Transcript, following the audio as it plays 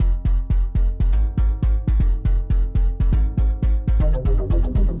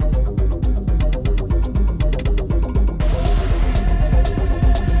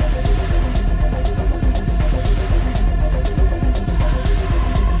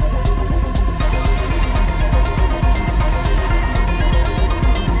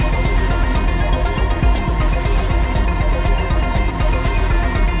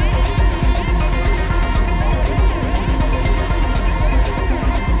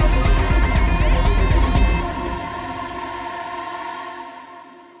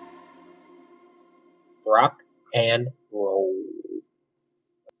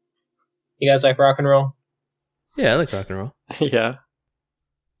You guys like rock and roll? Yeah, I like rock and roll. Yeah.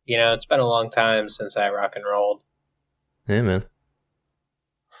 You know, it's been a long time since I rock and rolled. Yeah, man.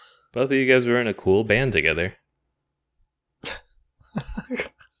 Both of you guys were in a cool band together.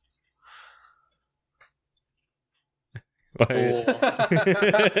 Why? Oh,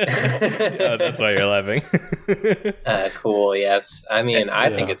 that's why you're laughing. Cool, yes. I mean,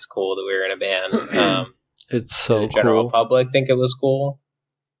 I think it's cool that we were in a band. It's so did the general cool. public think it was cool?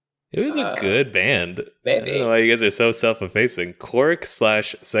 It was a good band. Maybe. I don't know why you guys are so self-effacing.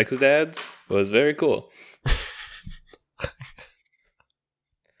 Quark/Sex Dads was very cool.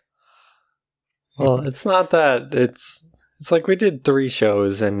 Well, it's not that. It's like we did 3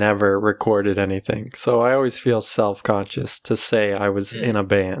 shows and never recorded anything. So I always feel self-conscious to say I was in a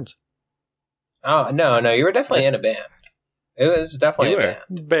band. Oh, no, you were definitely in a band. It was definitely a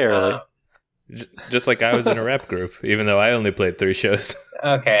band. Barely. Just like I was in a rap group, even though I only played 3 shows.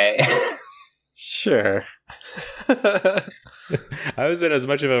 Okay. Sure. I was in as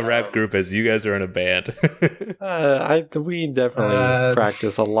much of a rap group as you guys are in a band. We definitely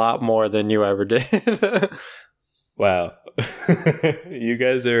practice a lot more than you ever did. Wow. You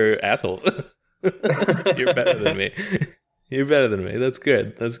guys are assholes. You're better than me. You're better than me. That's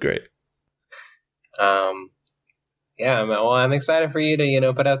good. That's great. Yeah, well, I'm excited for you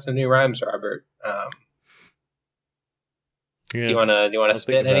to, put out some new rhymes, Robert. Yeah, do you want to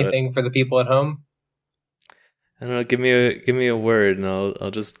spit anything for the people at home? I don't know. Give me a word, and I'll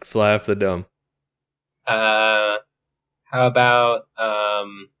just fly off the dome. How about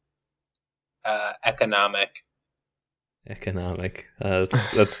economic? Economic.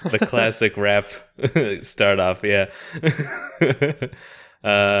 That's the classic rap start off. Yeah.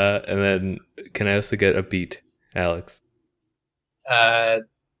 And then can I also get a beat, Alex?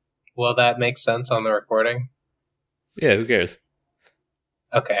 Will that make sense on the recording? Yeah. Who cares?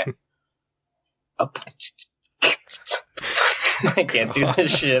 Okay. I can't do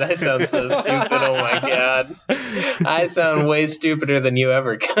this shit. I sound so stupid. Oh my god. I sound way stupider than you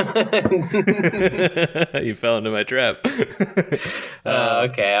ever could. You fell into my trap.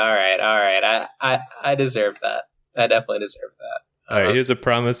 Okay. All right. I deserve that. I definitely deserve that. All right. Here's a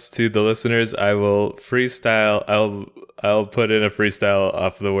promise to the listeners. I will freestyle. I'll put in a freestyle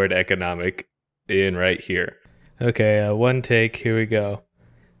off the word economic in right here. Okay. One take. Here we go.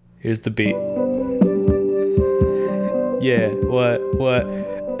 Here's the beat. Yeah, what?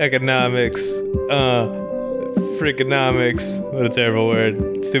 Economics. Freakonomics. What a terrible word.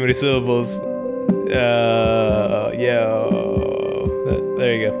 It's too many syllables. There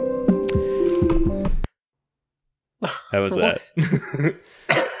you go. How was that?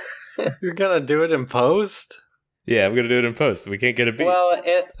 You're gonna do it in post? Yeah, I'm gonna do it in post. We can't get a beat. Well,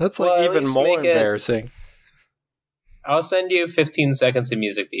 that's even more embarrassing. I'll send you 15 seconds of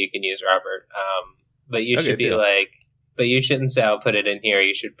music that you can use, Robert. But you should be but you shouldn't say I'll put it in here.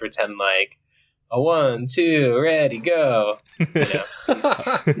 You should pretend like a 1, 2, ready, go. You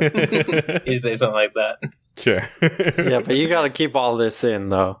say something like that. Sure. Yeah, but you got to keep all this in,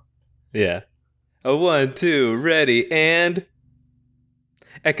 though. Yeah. A 1, 2, ready, and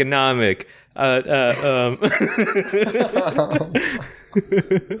economic.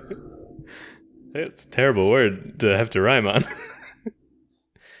 It's a terrible word to have to rhyme on.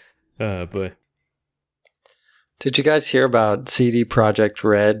 Oh, boy. Did you guys hear about CD Projekt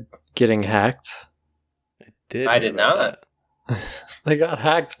Red getting hacked? I did not. They got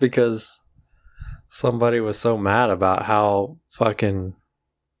hacked because somebody was so mad about how fucking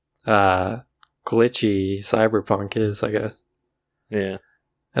glitchy Cyberpunk is, I guess. Yeah.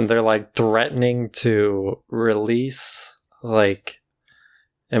 And they're like threatening to release like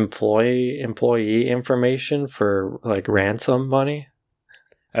employee information for like ransom money.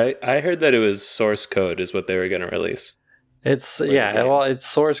 I heard that it was source code is what they were going to release. It's it's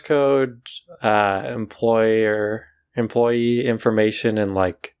source code, employee information, and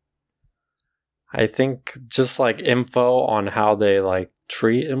like I think just like info on how they like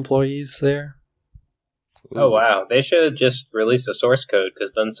treat employees there. Oh wow, they should just release the source code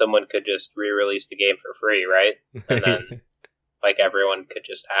because then someone could just re-release the game for free, right? And then like everyone could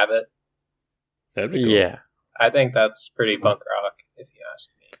just have it. That'd be cool. Yeah, I think that's pretty punk rock, if you ask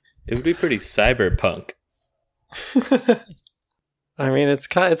me. It would be pretty cyberpunk. I mean, it's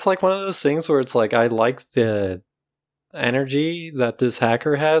like one of those things where it's like I like the energy that this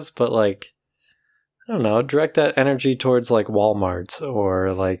hacker has, but like I don't know, direct that energy towards like Walmart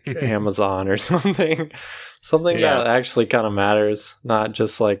or like Amazon or something that actually kind of matters, not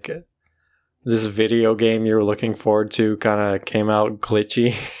just like this video game you're looking forward to kind of came out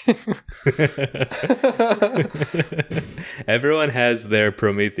glitchy. Everyone has their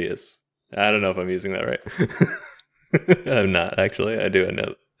Prometheus. I don't know if I'm using that right. I'm not, actually. I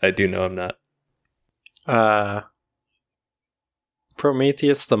do know I'm not.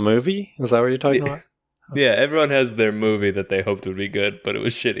 Prometheus the movie? Is that what you're talking about? Yeah, everyone has their movie that they hoped would be good, but it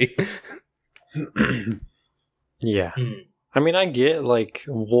was shitty. Yeah. I mean, I get, like,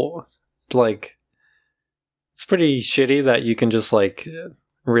 it's pretty shitty that you can just, like,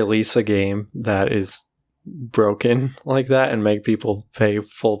 release a game that is broken like that and make people pay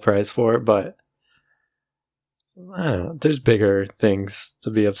full price for it, but I don't know, there's bigger things to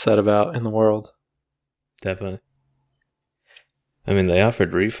be upset about in the world. Definitely. I mean, they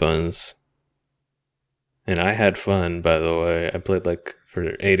offered refunds, and I had fun, by the way. I played, like,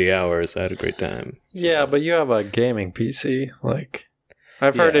 for 80 hours. I had a great time. Yeah, but you have a gaming PC. Like,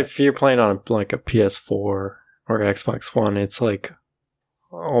 I've heard if you're playing on, like, a PS4 or Xbox One, it's, like,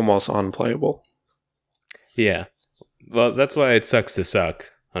 almost unplayable. Yeah. Well, that's why it sucks to suck,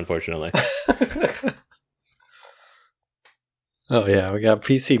 unfortunately. Oh, yeah, we got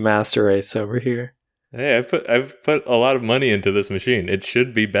PC Master Race over here. Hey, I've put a lot of money into this machine. It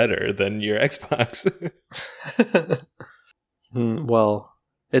should be better than your Xbox. Well,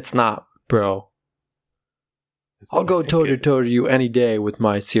 it's not, bro. I'll go toe-to-toe to you any day with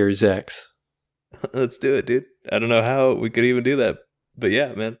my Series X. Let's do it, dude. I don't know how we could even do that, but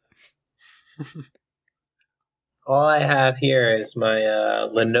yeah, man. All I have here is my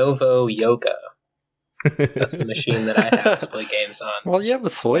Lenovo Yoga. That's the machine that I have to play games on. Well, you have a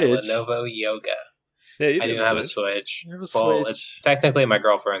Switch. Lenovo Yoga. Yeah, I do have a Switch. You have a Well, Switch. it's technically my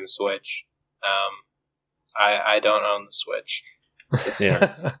girlfriend's Switch. I don't own the Switch.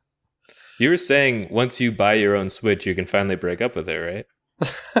 Yeah. You were saying once you buy your own Switch, you can finally break up with her, right?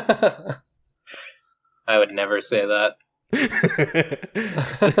 I would never say that.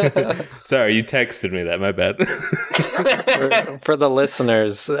 Sorry, you texted me that. My bad. For the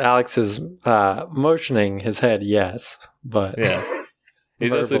listeners, Alex is motioning his head yes, but yeah,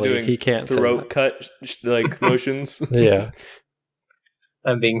 he's also doing he can't throat cut like motions. Yeah,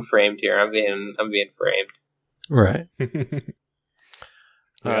 I'm being framed here. I'm being framed. Right.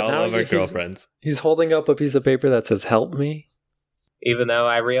 We all love our girlfriends. He's holding up a piece of paper that says "Help me." Even though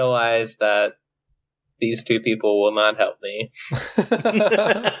I realize that these two people will not help me.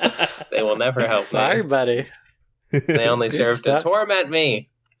 They will never help me. Sorry, buddy. They only serve to torment me.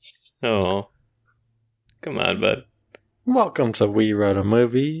 Oh, come on, bud. Welcome to We Wrote a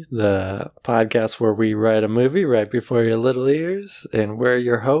Movie, the podcast where we write a movie right before your little ears, and we're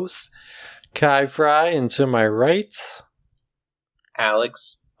your hosts, Kai Fry, and to my right,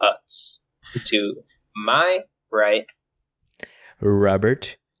 Alex Utz. To my right,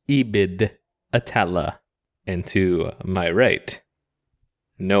 Robert Ebid Atala. And to my right,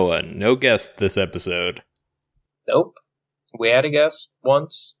 no guest this episode. Nope. We had a guest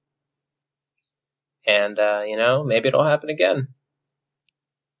once. And, maybe it'll happen again.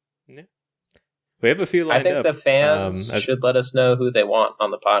 Yeah. We have a few lined up. I think the fans should let us know who they want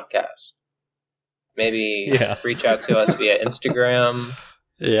on the podcast. Maybe reach out to us via Instagram.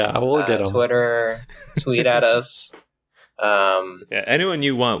 Yeah, we'll get them. Twitter, tweet at us. Anyone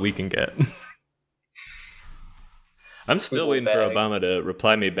you want, we can get. I'm still waiting for Obama to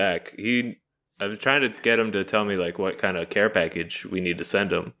reply me back. I was trying to get him to tell me like what kind of care package we need to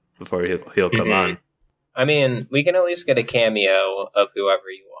send him before he'll come on. I mean, we can at least get a cameo of whoever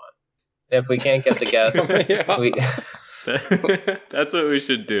you want. If we can't get the guest, that's what we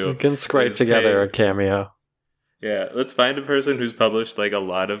should do. We can scrape together a cameo. Yeah, let's find a person who's published like a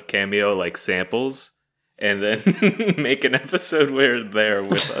lot of cameo like samples, and then make an episode where they're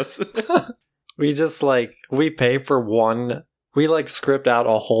with us. We just we pay for one. We script out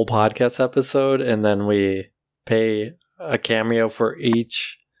a whole podcast episode, and then we pay a cameo for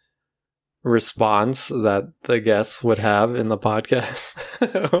each response that the guests would have in the podcast.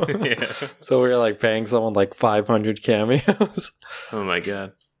 Yeah. So we're paying someone 500 cameos. Oh my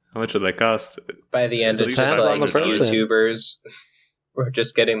god. How much would that cost? By the end, it's just on the person. YouTubers. We're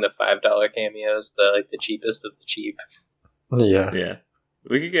just getting the $5 cameos, the cheapest of the cheap. Yeah. Yeah.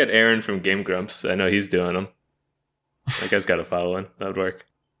 We could get Aaron from Game Grumps. I know he's doing them. That guy's got a following. That would work.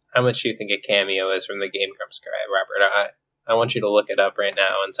 How much do you think a cameo is from the Game Grumps guy, Robert? I want you to look it up right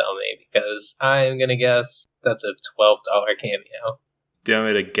now and tell me, because I'm going to guess that's a $12 cameo. Do you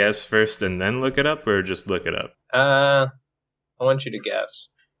want me to guess first and then look it up, or just look it up? I want you to guess.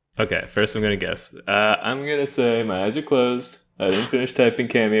 Okay, first I'm going to guess. I'm going to say my eyes are closed. I didn't finish typing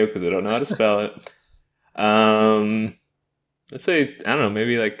cameo because I don't know how to spell it. Let's say, I don't know,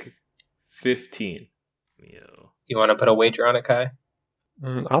 maybe 15. You want to put a wager on it, Kai?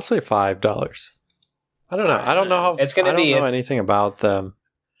 I'll say $5. I don't know. I don't know how. It's going to be. I don't know anything about them.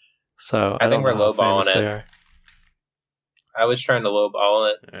 So I think don't we're know how lowballing famous they it. are. I was trying to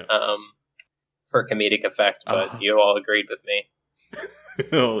lowball it for comedic effect, but you all agreed with me.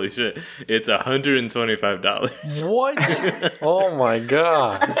 Holy shit. It's $125. What? Oh my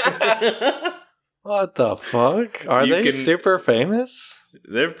god. What the fuck? Are they super famous?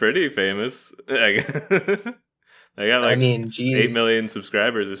 They're pretty famous. They got like 8 million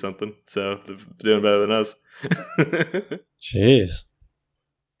subscribers or something, so they're doing better than us. Jeez.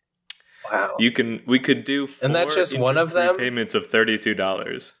 Wow. We could do 4 and that's just one of them? payments of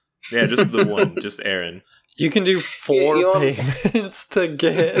 $32. Yeah, just the one, just Aaron. You can do 4 payments to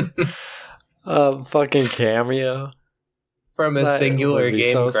get a fucking cameo from a singular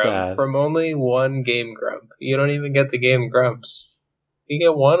Game Grump. Sad. From only one Game Grump. You don't even get the Game Grumps. You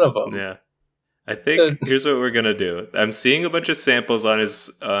get one of them. Yeah. I think here's what we're gonna do. I'm seeing a bunch of samples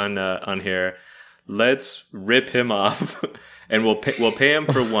on here. Let's rip him off, and we'll pay him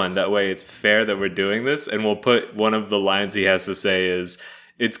for one. That way, it's fair that we're doing this, and we'll put one of the lines he has to say is,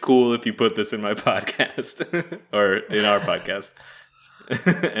 "It's cool if you put this in my podcast or in our podcast,"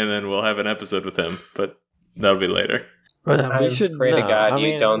 and then we'll have an episode with him. But that'll be later. I pray to God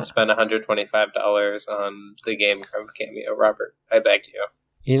you don't spend $125 on the Game Grump cameo, Robert. I beg you.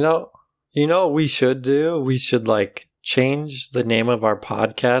 You know what we should do? We should like change the name of our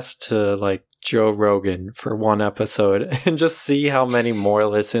podcast to like Joe Rogan for one episode and just see how many more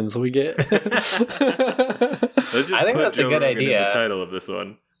listens we get. Let's just I think that's Joe a good Rogan idea. In the title of this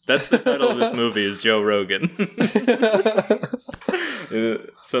one. That's the title of this movie is Joe Rogan.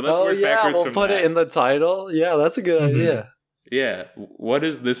 So let's work backwards we'll from put that. it in the title. Yeah, that's a good idea. Yeah. What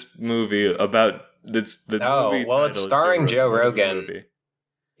is this movie about? Movie well, it's starring Joe Rogan.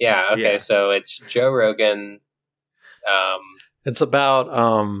 Yeah, okay, so it's Joe Rogan. It's about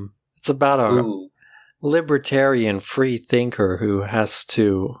a libertarian free thinker who has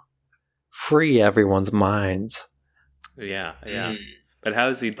to free everyone's minds. Yeah. But how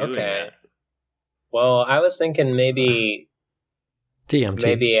is he doing that? Well, I was thinking maybe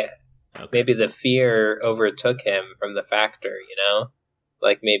DMT. Maybe the fear overtook him from the factor, you know?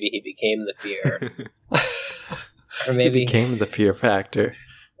 Like maybe he became the fear. Or maybe he became the fear factor.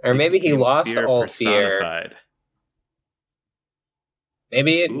 Or maybe he lost all fear.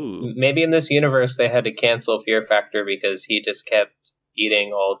 Maybe in this universe they had to cancel Fear Factor because he just kept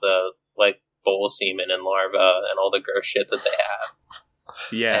eating all the like bull semen and larvae and all the gross shit that they have.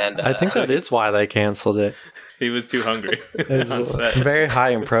 Yeah, and I think that is why they canceled it. He was too hungry. It was very high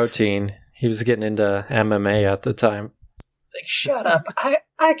in protein. He was getting into MMA at the time. Like, shut up!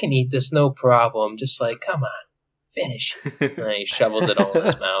 I can eat this, no problem. Just like, come on, finish. And then he shovels it all in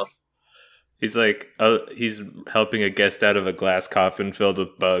his mouth. He's like, he's helping a guest out of a glass coffin filled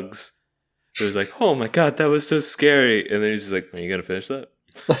with bugs. It was like, oh my god, that was so scary. And then he's just like, are you gonna finish that?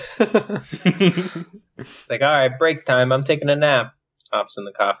 Like, all right, break time. I'm taking a nap. Hops in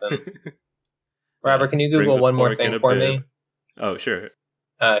the coffin. Robert, can you Google one more thing for me? Oh, sure.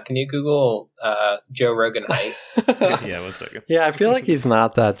 Can you Google Joe Rogan height? Yeah, 1 second. Yeah, I feel like he's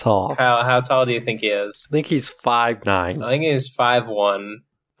not that tall. How tall do you think he is? I think he's 5'9". I think he's 5'1".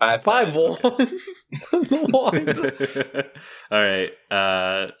 5'1". All right.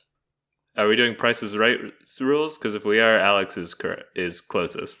 Are we doing Price is Right rules? Because if we are, Alex is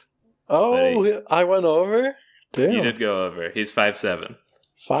closest. Oh, I went over? Damn. You did go over. He's 5'7".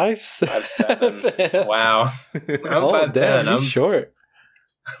 5'7". Wow. I'm 5'10". Damn, I'm short.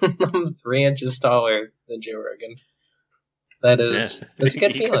 I'm 3 inches taller than Joe Rogan. That's a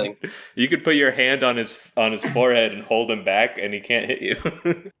good feeling. You could put your hand on his forehead and hold him back, and he can't hit you.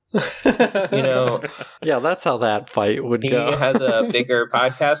 You know, yeah, that's how that fight would go. He has a bigger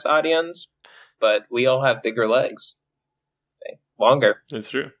podcast audience, but we all have bigger legs, longer. That's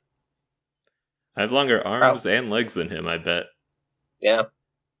true. I have longer arms and legs than him, I bet. Yeah,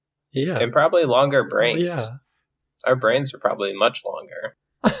 and probably longer brains. Yeah, our brains are probably much longer.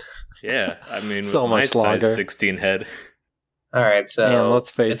 Yeah, I mean, so with much my longer. Size 16 head. All right, so and let's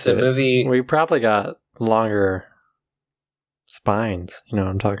face it, movie. We probably got longer spines. You know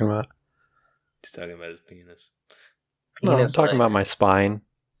what I'm talking about? He's talking about his penis. No, I'm talking about my spine.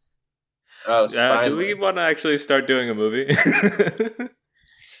 Oh, spine. Do we want to actually start doing a movie?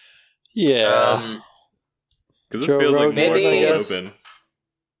 Yeah. Because this feels like more open.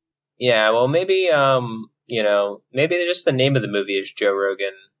 Yeah, well, maybe, maybe just the name of the movie is Joe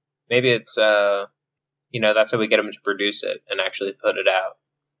Rogan. Maybe it's, that's how we get him to produce it and actually put it out.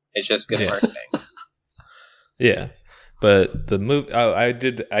 It's just good marketing. Yeah. But the movie, I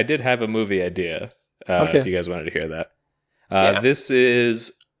did have a movie idea, if you guys wanted to hear that.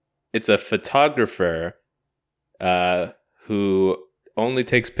 It's a photographer who only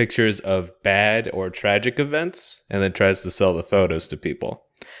takes pictures of bad or tragic events and then tries to sell the photos to people.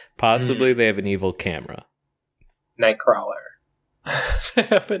 Possibly they have an evil camera. Nightcrawler. They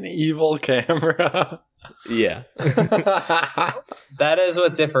have an evil camera. Yeah. That is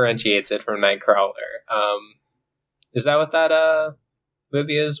what differentiates it from Nightcrawler. Is that what that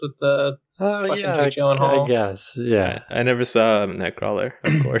movie is with the Jake Gyllenhaal? I guess. Yeah. I never saw Nightcrawler,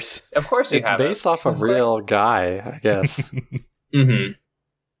 of course. Of course you It's based off a real guy, I guess. Mm-hmm.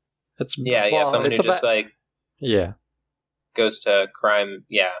 It's someone who just goes to crime,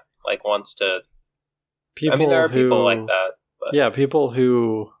 wants to. People there are people like that. But. Yeah, people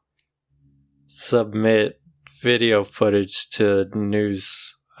who submit video footage to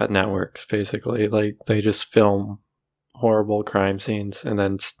news networks, basically. Like, they just film horrible crime scenes, and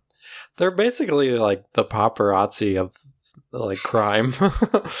then they're basically like the paparazzi of like crime.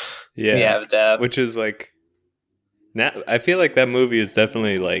 Yeah, which is like now I feel like that movie is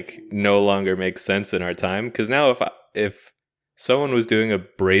definitely like no longer makes sense in our time, because now if someone was doing a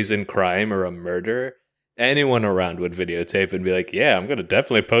brazen crime or a murder, anyone around would videotape and be like, yeah, I'm gonna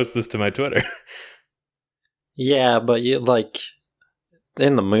definitely post this to my Twitter. Yeah, but you like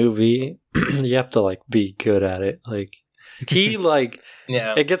in the movie you have to like be good at it. Like he like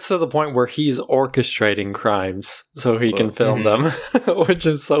it gets to the point where he's orchestrating crimes so he can film them, which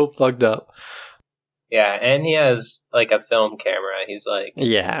is so fucked up. Yeah, and he has like a film camera. He's like,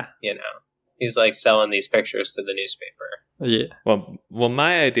 he's like selling these pictures to the newspaper. Yeah. Well,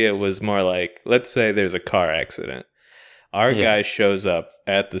 my idea was more like, let's say there's a car accident. Our guy shows up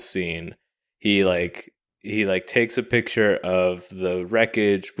at the scene. He takes a picture of the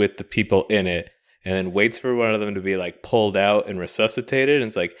wreckage with the people in it, and then waits for one of them to be like pulled out and resuscitated. And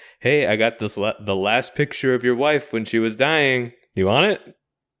it's like, hey, I got the last picture of your wife when she was dying. You want it?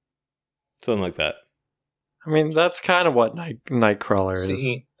 Something like that. I mean, that's kind of what Nightcrawler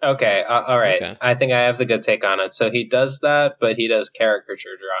is. Okay, all right. Okay. I think I have the good take on it. So he does that, but he does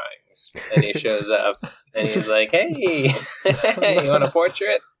caricature drawings. And he shows up, and he's like, hey, you want a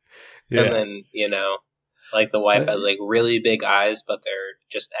portrait? Yeah. And then, like the wife has like really big eyes, but they're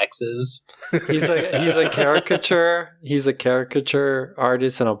just X's. He's a caricature. He's a caricature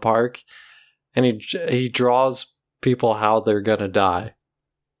artist in a park, and he draws people how they're gonna die.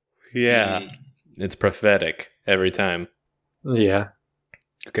 Yeah, it's prophetic every time. Yeah.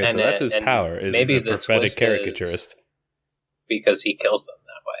 Okay, so that's his power. Is maybe he's a prophetic caricaturist because he kills them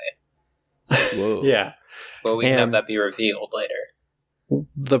that way. Whoa. Yeah, but we can have that be revealed later.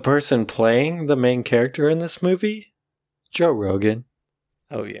 The person playing the main character in this movie, Joe Rogan.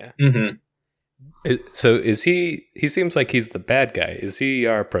 Oh, yeah. Mm-hmm. So is he seems like he's the bad guy. Is he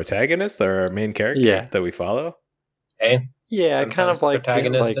our protagonist or our main character that we follow? Hey. Yeah, sometimes kind of like...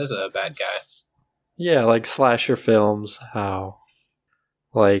 protagonist is a bad guy. Yeah, like slasher films, how...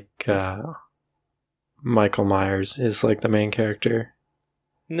 Like, Michael Myers is like the main character.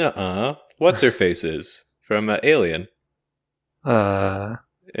 Nuh-uh. What's her face is? From Alien.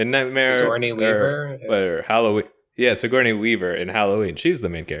 In Nightmare, Sigourney Weaver, or Halloween. Yeah, Sigourney Weaver in Halloween. She's the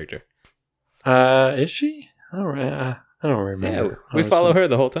main character. Is she? I don't remember. Yeah, we follow her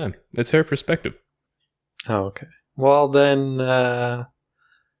the whole time. It's her perspective. Oh, okay. Well, then, I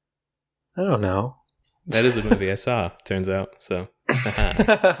don't know. That is a movie I saw. Turns out, so.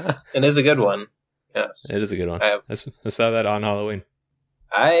 It is a good one. Yes, it is a good one. I saw that on Halloween.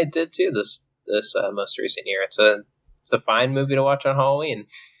 I did too. This most recent year. It's a fine movie to watch on Halloween.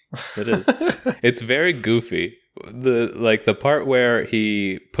 It is. It's very goofy. The part where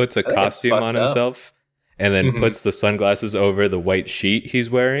he puts a costume on himself and then puts the sunglasses over the white sheet he's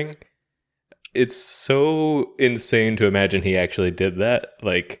wearing. It's so insane to imagine he actually did that.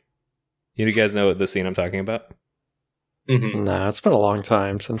 Like, you guys know the scene I'm talking about? Mm-hmm. Nah, it's been a long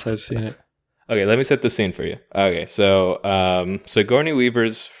time since I've seen it. Okay, let me set the scene for you. Okay, so Sigourney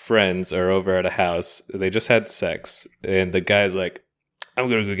Weaver's friends are over at a house. They just had sex, and the guy's like, "I'm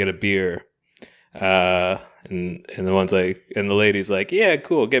gonna go get a beer," and the lady's like, "Yeah,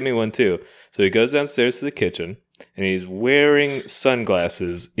 cool, get me one too." So he goes downstairs to the kitchen, and he's wearing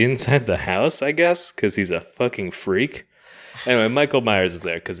sunglasses inside the house, I guess, because he's a fucking freak. Anyway, Michael Myers is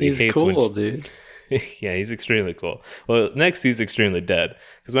there because he hates cool, dude. Yeah, he's extremely cool. Well, next he's extremely dead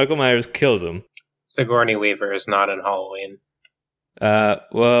because Michael Myers kills him. Sigourney Weaver is not in Halloween.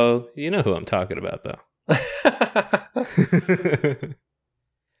 Well, you know who I'm talking about, though.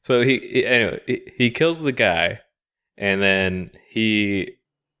 So he kills the guy, and then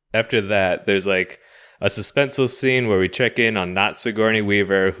after that, there's like a suspenseful scene where we check in on not Sigourney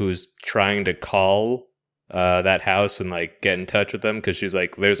Weaver, who's trying to call that house and like get in touch with them because she's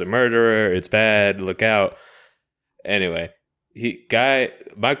like, there's a murderer, it's bad, look out. Anyway,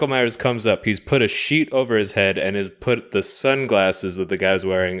 Michael Myers comes up. He's put a sheet over his head and has put the sunglasses that the guy's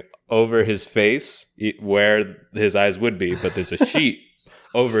wearing over his face, where his eyes would be, but there's a sheet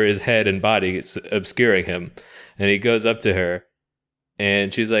over his head and body obscuring him. And he goes up to her,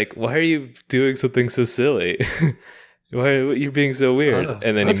 and she's like, "Why are you doing something so silly? Why are you being so weird?"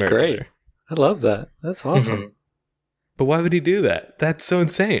 And then he murders her. I love that. That's awesome. But why would he do that? That's so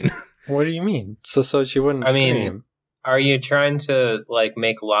insane. What do you mean? So she wouldn't scream? Mean, are you trying to like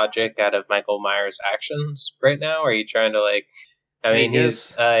make logic out of Michael Myers' actions right now? Or are you trying to like? I mean,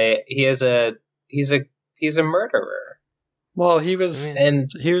 he's a murderer. Well, he was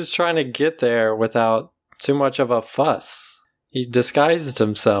trying to get there without too much of a fuss. He disguised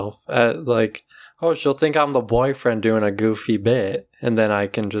himself at like, oh, she'll think I'm the boyfriend doing a goofy bit, and then I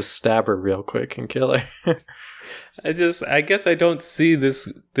can just stab her real quick and kill her. I guess I don't see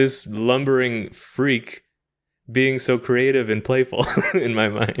this lumbering freak being so creative and playful in my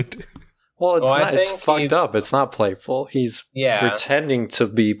mind. Well, it's fucked up. It's not playful. He's pretending to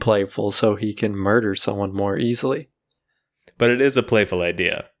be playful so he can murder someone more easily. But it is a playful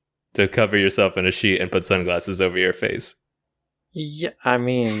idea to cover yourself in a sheet and put sunglasses over your face. Yeah, I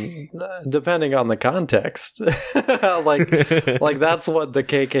mean, depending on the context. like that's what the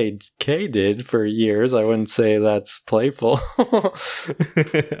KKK did for years. I wouldn't say that's playful.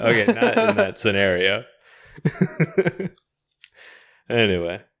 Okay, not in that scenario.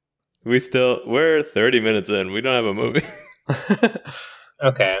 Anyway, we're 30 minutes in. We don't have a movie.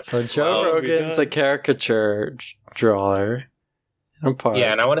 Okay. So Joe Rogan's a caricature drawer.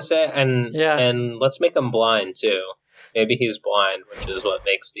 Yeah, and I want to say, and let's make him blind too. Maybe he's blind, which is what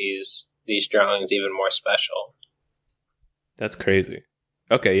makes these drawings even more special. That's crazy.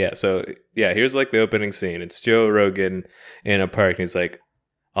 Okay, yeah. So here's like the opening scene. It's Joe Rogan in a park, and he's like,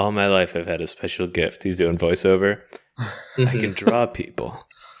 "All my life I've had a special gift." He's doing voiceover. I can draw people,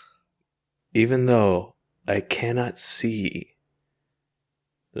 even though I cannot see.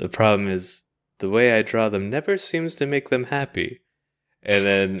 The problem is the way I draw them never seems to make them happy. And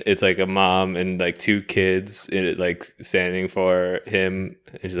then it's like a mom and like two kids in it, like standing for him.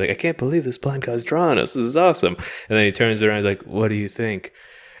 And she's like, "I can't believe this blind guy's drawing us. This is awesome." And then he turns around and he's like, "What do you think?"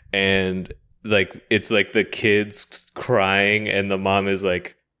 And like, it's like the kids crying and the mom is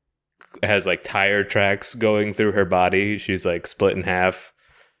like, has like tire tracks going through her body. She's like split in half.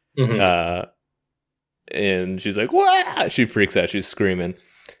 Mm-hmm. And she's like, "What?" She freaks out. She's screaming.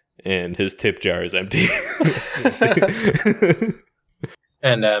 And his tip jar is empty.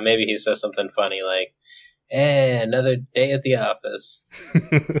 And maybe he says something funny like, another day at the office.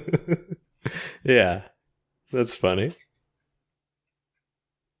 Yeah, that's funny.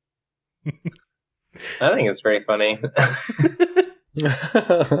 I think it's very funny.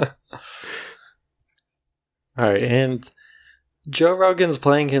 All right, and Joe Rogan's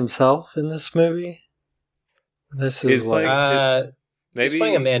playing himself in this movie? This is like... He's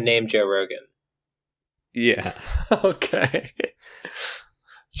playing a man named Joe Rogan. Yeah. Okay.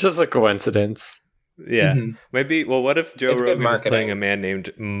 Just a coincidence. Yeah. Mm-hmm. Maybe, well, what if Joe Rogan is playing a man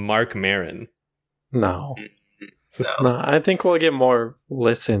named Mark Maron? No. No, I think we'll get more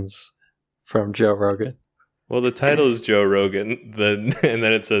listens from Joe Rogan. Well, the title is Joe Rogan, and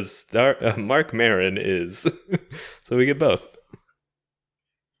then it says Mark Maron is. So we get both.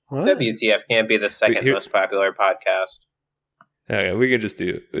 What? WTF can't be the second most popular podcast. Okay, we could just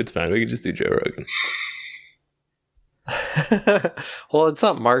do, it's fine, we could just do Joe Rogan. Well, it's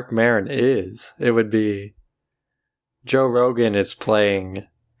not Mark Maron is. It would be Joe Rogan is playing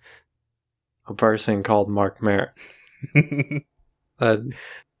a person called Mark Maron.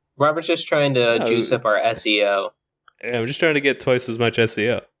 Robert's just trying to juice up our SEO. Yeah, I'm just trying to get twice as much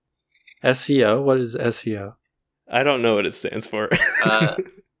SEO. SEO? What is SEO? I don't know what it stands for.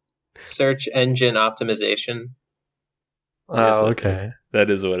 Search engine optimization. Oh, okay. That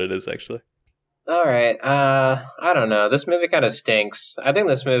is what it is, actually. All right. I don't know. This movie kind of stinks. I think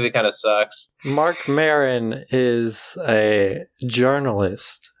this movie kind of sucks. Mark Maron is a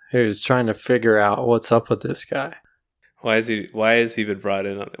journalist who's trying to figure out what's up with this guy. Why has he been brought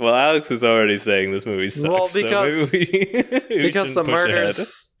in on it? Well, Alex is already saying this movie sucks. Well, because the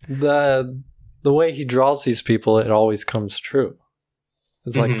murders, the way he draws these people, it always comes true.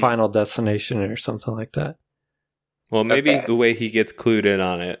 It's like Final Destination or something like that. Well, maybe the way he gets clued in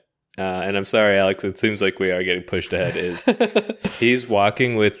on it, and I'm sorry, Alex, it seems like we are getting pushed ahead, is he's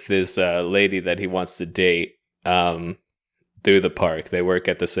walking with this lady that he wants to date through the park. They work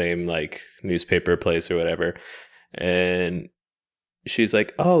at the same like newspaper place or whatever. And she's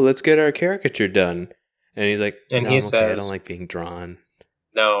like, "Oh, let's get our caricature done." And he's like, and he says, "I don't like being drawn."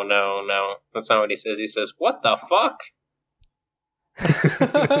 No. That's not what he says. He says, "What the fuck?"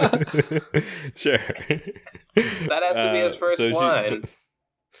 Sure. That has to be his first line.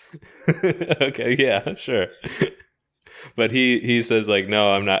 Okay, yeah, sure. But he says like,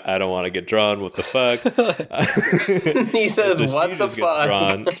 no, I'm not. I don't want to get drawn. What the fuck? He says, so what the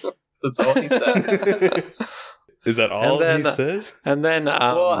fuck? That's all he says. Is that all he says? And then,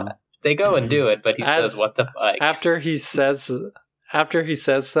 well, they go and do it, but he says, what the fuck? After he says that,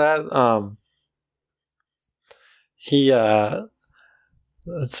 he how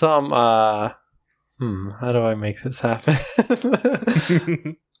do I make this happen?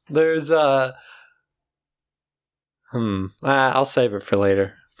 There's I'll save it for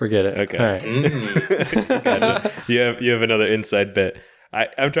later. Forget it. Okay. All right. Gotcha. You have another inside bit.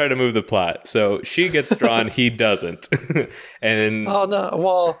 I'm trying to move the plot. So she gets drawn, he doesn't. And oh no,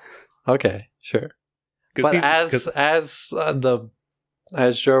 well, okay, sure. But as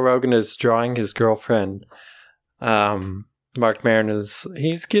Joe Rogan is drawing his girlfriend, Marc Maron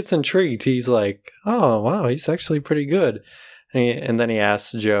he gets intrigued. He's like, oh wow, he's actually pretty good. And then he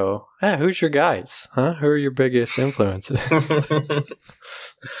asks Joe, who's your guys? Huh? Who are your biggest influences?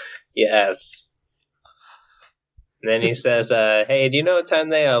 Yes. And then he says, hey, do you know what time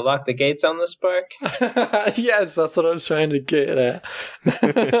they lock the gates on this park? Yes, that's what I was trying to get at.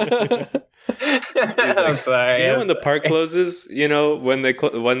 I'm sorry. Do you know when the park closes? You know, when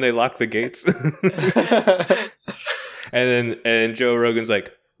they lock the gates? And Joe Rogan's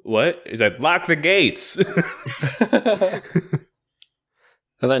like, what? He's like, lock the gates.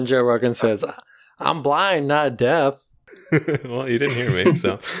 And then Joe Rogan says, I'm blind, not deaf. Well, you didn't hear me,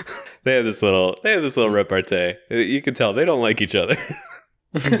 so they have this little repartee. You can tell they don't like each other.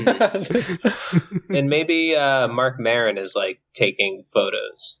 And maybe Marc Maron is like taking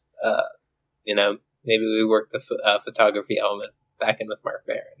photos. Maybe we work the photography element back in with Marc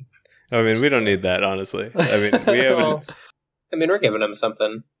Maron. I mean, we don't need that, honestly. I mean, we're giving him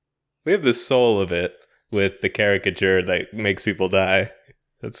something. We have the soul of it with the caricature that makes people die.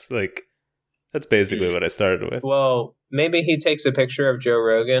 That's basically what I started with. Well, maybe he takes a picture of Joe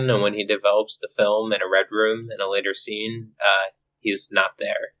Rogan, and when he develops the film in a red room in a later scene, he's not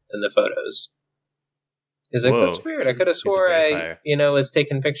there in the photos. He's like, that's weird. I could have swore I was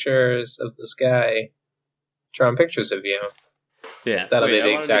taking pictures of this guy, drawing pictures of you. Yeah, that'll be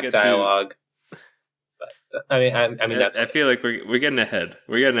the exact dialogue. But I feel like we're getting ahead.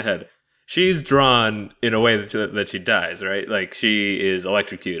 She's drawn in a way that she dies, right? Like she is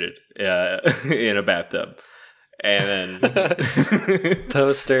electrocuted in a bathtub, and then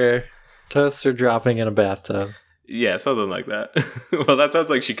toaster dropping in a bathtub. Yeah, something like that. Well, that sounds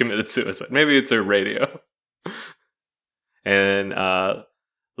like she committed suicide. Maybe it's her radio. And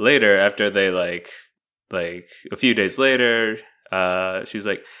later, after they like a few days later, she's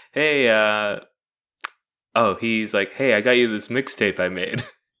like, "Hey, he's like, hey, I got you this mixtape I made."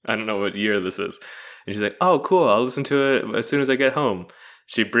 I don't know what year this is. And she's like, "Oh, cool. I'll listen to it as soon as I get home."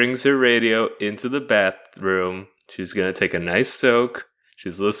 She brings her radio into the bathroom. She's going to take a nice soak.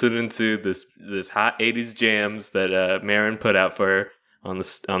 She's listening to this hot 80s jams that Maron put out for her on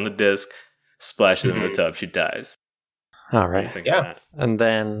the disc. Splashes in the tub. She dies. All right. Yeah. And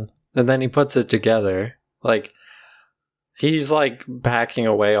then he puts it together. Like he's like packing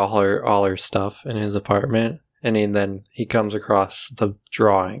away all her stuff in his apartment. And then he comes across the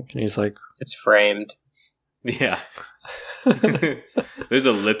drawing, and he's like, "It's framed." Yeah. There's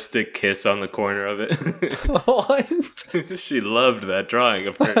a lipstick kiss on the corner of it. What? She loved that drawing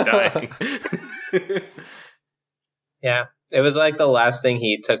of her dying. Yeah, it was like the last thing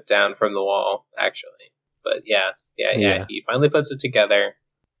he took down from the wall, actually. But yeah. He finally puts it together.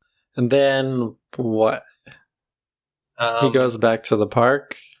 And then what? He goes back to the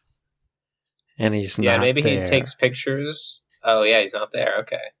park. And he's not there. Yeah, maybe he takes pictures. Oh, yeah, he's not there.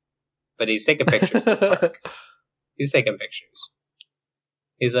 Okay. But he's taking pictures of the park. He's taking pictures.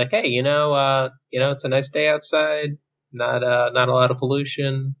 He's like, hey, it's a nice day outside. Not a lot of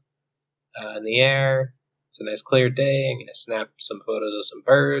pollution in the air. It's a nice clear day. I'm going to snap some photos of some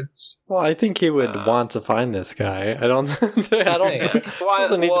birds. Well, I think he would want to find this guy. I don't it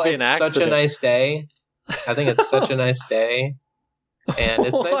doesn't need to be an accident. It's such a nice day. I think it's such a nice day. And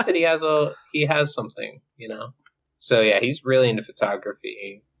it's nice that he has something, So yeah, he's really into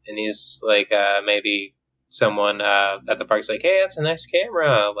photography, and he's like, maybe someone at the park's like, hey, that's a nice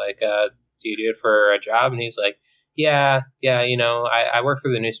camera. Like, do you do it for a job? And he's like, yeah, I work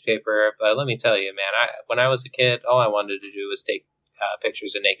for the newspaper, but let me tell you, man, when I was a kid, all I wanted to do was take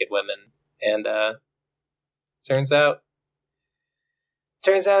pictures of naked women, and turns out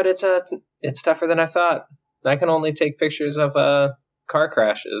it's tougher than I thought. I can only take pictures of car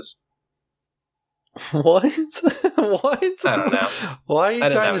crashes. What? What? I don't know. Why are you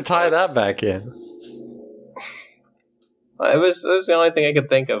trying to tie that back in? It was the only thing I could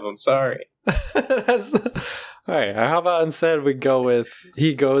think of. I'm sorry. All right, how about instead we go with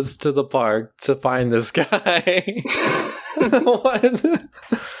he goes to the park to find this guy? What?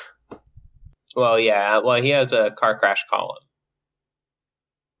 Well, yeah. Well, he has a car crash column.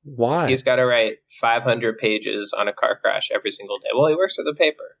 Why? He's got to write 500 pages on a car crash every single day. Well, he works for the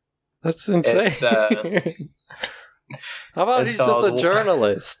paper. That's insane. How about he's just a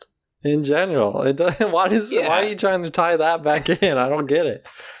journalist in general? Why are you trying to tie that back in? I don't get it.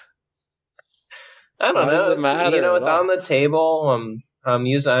 I don't know. Does it matter? It's on the table. I'm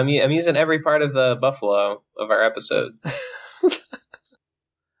using every part of the buffalo of our episode.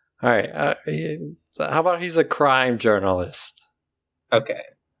 All right. How about he's a crime journalist? Okay.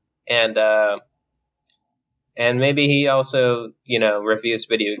 And maybe he also, reviews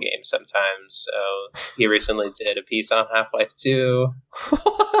video games sometimes. So he recently did a piece on Half-Life 2.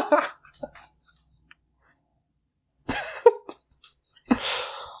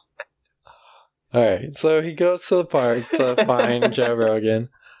 All right, so he goes to the park to find Joe Rogan.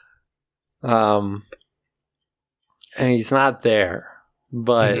 And he's not there,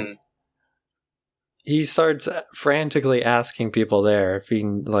 but he starts frantically asking people there if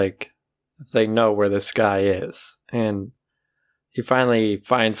they know where this guy is. And he finally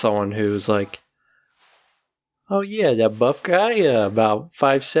finds someone who's like, "Oh yeah, that buff guy, about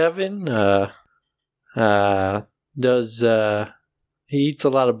 5'7", does he eats a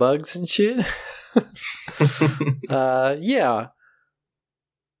lot of bugs and shit?" Yeah.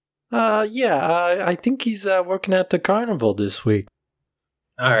 I think he's working at the carnival this week.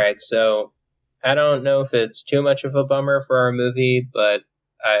 All right, so I don't know if it's too much of a bummer for our movie, but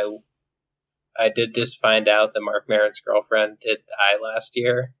I did just find out that Marc Maron's girlfriend did die last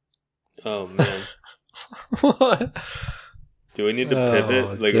year. Oh man. What? Do we need to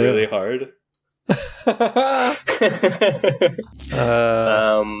pivot really hard?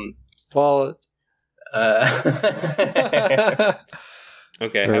 Well.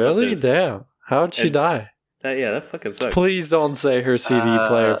 Okay. Really? Damn. How'd she die? That fucking sucks. Please don't say her CD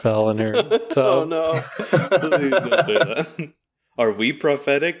player fell in her tub. Oh no. Please don't say that. Are we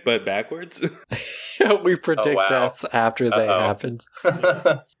prophetic but backwards? Yeah, we predict deaths after they happened.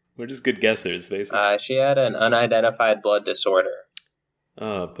 We're just good guessers, basically. She had an unidentified blood disorder.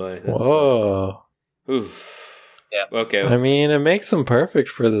 Oh boy. Whoa. Oof. Yeah. Okay. I mean, it makes him perfect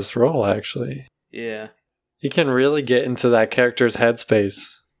for this role, actually. Yeah. He can really get into that character's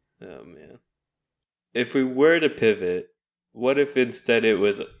headspace. Oh man. If we were to pivot, what if instead it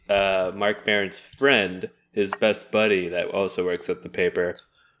was Marc Maron's friend, his best buddy that also works at the paper?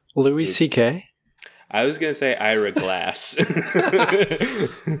 Louis C.K.? I was going to say Ira Glass.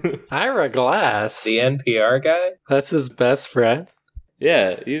 Ira Glass? The NPR guy? That's his best friend?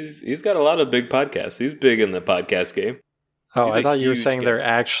 Yeah, he's got a lot of big podcasts. He's big in the podcast game. Oh, I thought you were saying they're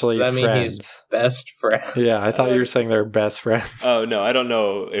actually friends. I mean, he's best friend. Yeah, I thought you were saying they're best friends. Oh, no, I don't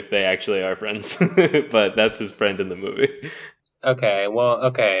know if they actually are friends, but that's his friend in the movie. Okay,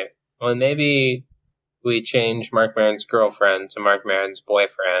 well, maybe we change Marc Maron's girlfriend to Marc Maron's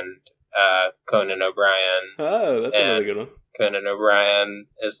boyfriend, Conan O'Brien. Oh, that's another good one. Conan O'Brien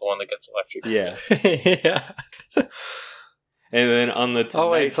is the one that gets electrocuted. Yeah. Yeah. And then on the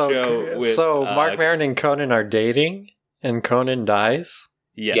Tonight Show with... So Marc Maron and Conan are dating, and Conan dies?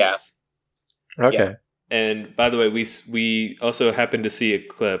 Yes. Yeah. Okay. Yeah. And by the way, we also happened to see a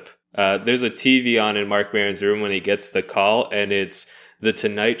clip. There's a TV on in Marc Maron's room when he gets the call, and it's The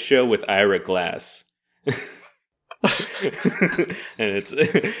Tonight Show with Ira Glass. And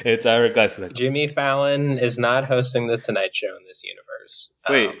it's Ira Glass. Jimmy Fallon is not hosting The Tonight Show in this universe.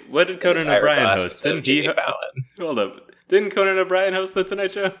 Wait, what did Conan O'Brien host? Didn't he? Fallon. Hold up. Didn't Conan O'Brien host The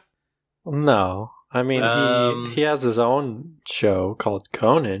Tonight Show? No. I mean, he has his own show called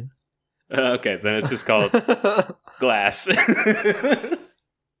Conan. Okay, then it's just called Glass.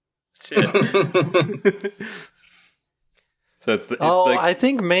 Shit. So it's I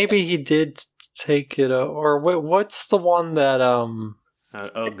think maybe he did take it, or what's the one that I'll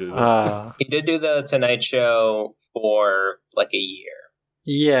Google. He did do the Tonight Show for like a year.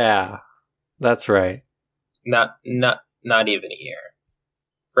 Yeah, that's right. Not even a year.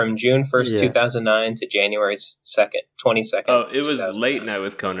 From June 1st, 2009 to January 22nd. Oh, it was Late Night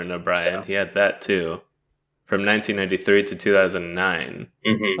with Conan O'Brien. So. He had that too. From 1993 to 2009.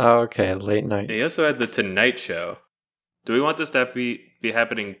 Mm-hmm. Oh, okay, Late Night. And he also had The Tonight Show. Do we want this to be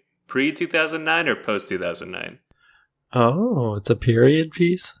happening pre-2009 or post-2009? Oh, it's a period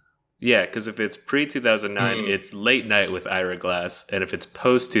piece? Yeah, because if it's pre-2009, it's Late Night with Ira Glass. And if it's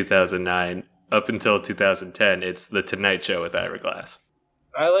post-2009, up until 2010, it's The Tonight Show with Ira Glass.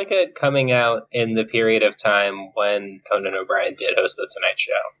 I like it coming out in the period of time when Conan O'Brien did host The Tonight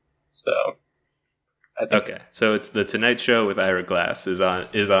Show. So, I think okay. So it's The Tonight Show with Ira Glass is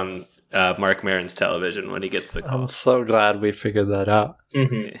on Marc Maron's television when he gets the call. I'm so glad we figured that out.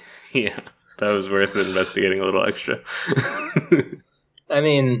 Mm-hmm. Yeah, that was worth investigating a little extra. I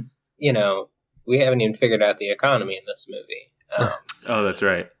mean, we haven't even figured out the economy in this movie. Oh, that's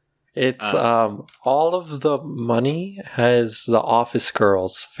right. It's all of the money has the Office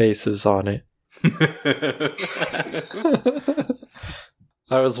Girls' faces on it.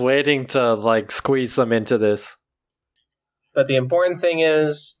 I was waiting to squeeze them into this. But the important thing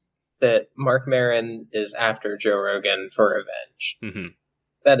is that Marc Maron is after Joe Rogan for revenge. Mm-hmm.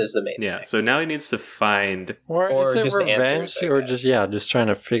 That is the main thing. Yeah, so now he needs to find... Or is it just revenge? answers, Or just trying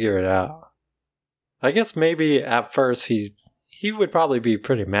to figure it out. I guess maybe at first he would probably be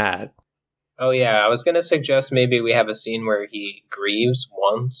pretty mad. Oh yeah, I was going to suggest maybe we have a scene where he grieves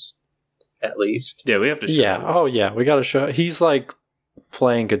once, at least. Yeah, we have to show Yeah, him. oh yeah, we gotta show. He's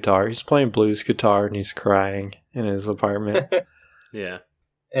playing guitar. He's playing blues guitar and he's crying in his apartment. Yeah.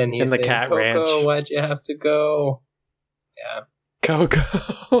 And he's In the saying, cat Coco, ranch. why'd you have to go? Yeah.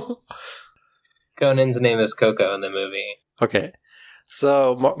 Coco. Conan's name is Coco in the movie. Okay,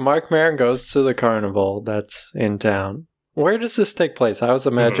 so Marc Maron goes to the carnival that's in town. Where does this take place? I was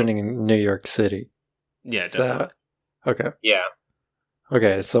imagining in New York City. Yeah, Is definitely. that- okay. Yeah.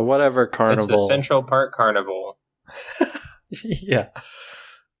 Okay, so whatever It's carnival. the Central Park Carnival. Yeah.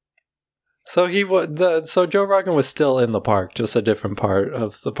 So so Joe Rogan was still in the park, just a different part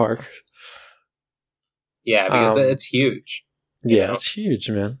of the park. Yeah, because Um, it's huge. Yeah, know? it's huge,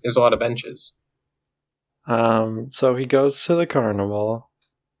 man. There's a lot of benches. So he goes to the carnival,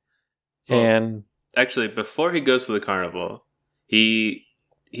 and Actually, before he goes to the carnival, he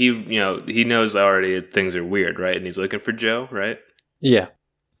knows already things are weird, right? And he's looking for Joe, right? yeah,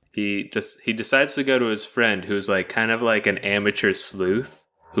 He decides to go to his friend who's kind of like an amateur sleuth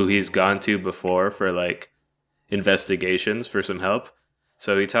who he's gone to before for investigations for some help.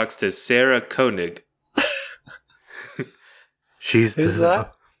 So he talks to Sarah Koenig. She's Who's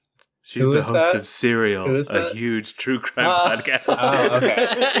that? She's Who the is host that? of Serial, Who is a that? huge true crime podcast. Oh, okay.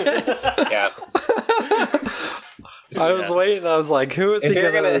 Yeah. I was waiting. I was like, "Who is If he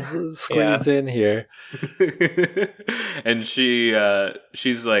you're gonna gonna- squeeze in here?" And she's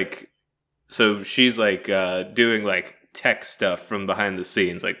doing tech stuff from behind the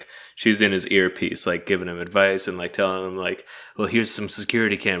scenes. She's in his earpiece, giving him advice and telling him well, here's some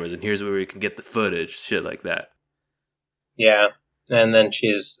security cameras and here's where we can get the footage, shit like that. Yeah. And then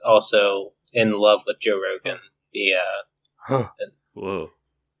she's also in love with Joe Rogan, the Whoa.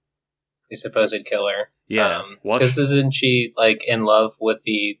 supposed killer. Yeah. Because isn't she in love with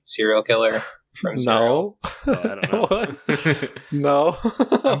the serial killer from Serial? No, I don't know. What? No.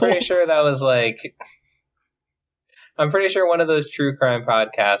 I'm pretty sure that was I'm pretty sure one of those true crime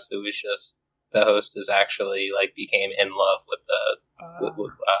podcasts. It was just the host is actually became in love with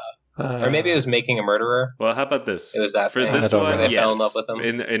or maybe it was Making a Murderer. Well, how about this? It was that For thing. this I don't one, know. They fell in love with him.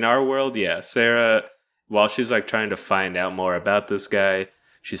 In our world, yeah. Sarah, while she's trying to find out more about this guy,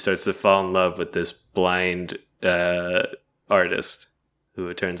 she starts to fall in love with this blind artist who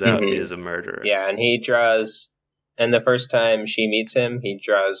it turns out Mhm. is a murderer. Yeah, and he draws. And the first time she meets him, he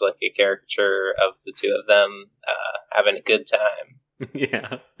draws a caricature of the two of them having a good time.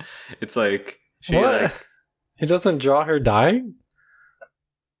 Yeah. It's she What? He doesn't draw her dying?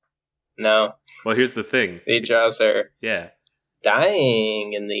 No, well, here's the thing. he draws her Yeah.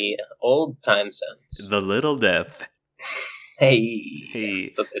 dying in the old time sense. The little death. Hey,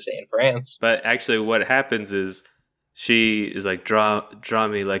 that's what they say in France. But actually what happens is she is draw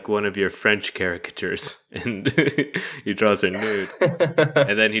me like one of your French caricatures, and he draws her nude.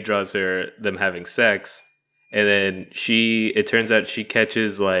 And then he draws them having sex, and then it turns out she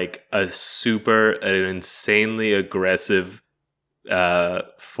catches an insanely aggressive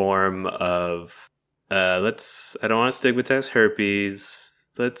form of I don't want to stigmatize herpes.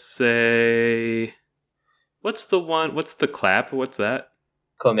 Let's say what's the clap? What's that?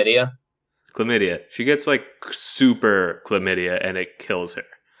 Chlamydia. Chlamydia. She gets super chlamydia and it kills her.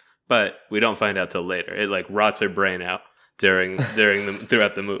 But we don't find out till later. It rots her brain out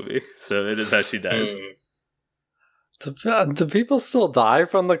throughout the movie. So it is how she dies. Do people still die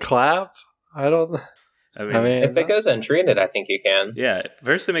from the clap? I don't. I mean, If it goes untreated, I think you can. yeah.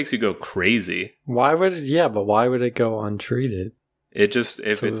 First, it makes you go crazy. Why would it? Yeah, but why would it go untreated? It just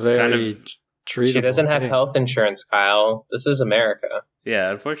if a it's kind of treatable She doesn't have thing. health insurance, Kyle. This is America.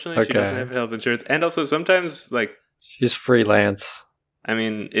 yeah. Unfortunately, she Okay. doesn't have health insurance, and also sometimes She's freelance. I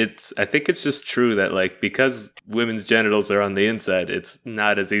mean, I think it's just true that, like, because women's genitals are on the inside, it's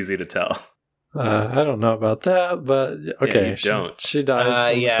not as easy to tell. I don't know about that, but okay. Yeah, you don't. She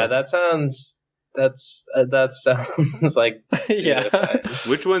dies. Yeah, that sounds like yeah.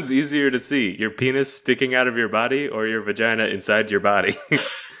 Which one's easier to see? Your penis sticking out of your body or your vagina inside your body?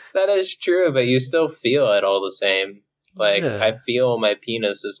 That is true, but you still feel it all the same. Like, yeah. I feel my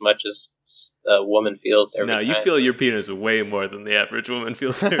penis as much as a woman feels every time. No, you feel your penis way more than the average woman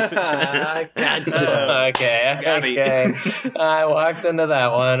feels their vagina. Gotcha. Okay. I walked into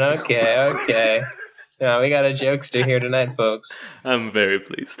that one. Okay. No, we got a jokester here tonight, folks. I'm very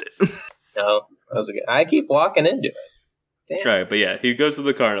pleased. No, that was good. I keep walking into it. Damn. Right, but yeah, he goes to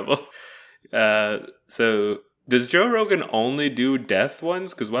the carnival. So... Does Joe Rogan only do death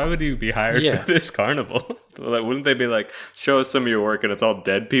ones? Because why would he be hired for this carnival? Like, wouldn't they be like, show us some of your work and it's all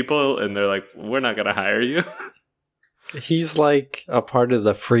dead people? And they're like, we're not going to hire you. He's like a part of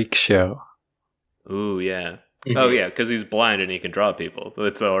the freak show. Ooh, yeah. Mm-hmm. Oh, yeah, because he's blind and he can draw people. So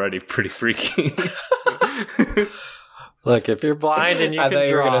it's already pretty freaky. Look, if you're blind and you I can thought draw...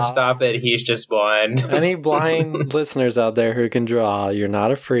 you were going to stop it. He's just blind. Any blind listeners out there who can draw, you're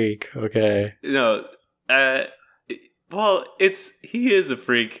not a freak, okay? No, well, he is a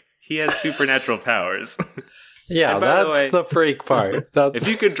freak. He has supernatural powers. Yeah, that's the freak part. If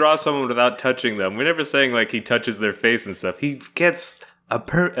you could draw someone without touching them, we're never saying like he touches their face and stuff. He gets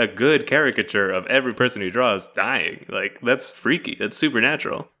a good caricature of every person he draws dying. Like, that's freaky. That's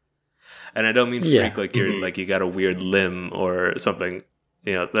supernatural. And I don't mean freak like you're like you got a weird limb or something.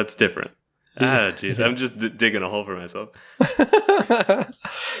 You know, that's different. Jeez, I'm just digging a hole for myself.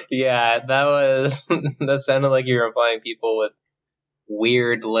 Yeah, that sounded like you were implying people with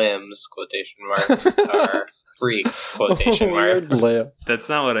weird limbs, quotation marks, are freaks, quotation marks. That's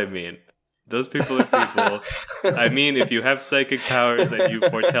not what I mean. Those people are people. I mean, if you have psychic powers and you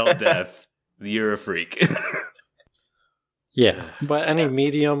foretell death, you're a freak. Yeah, but any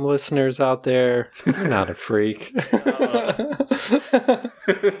medium listeners out there, you're not a freak.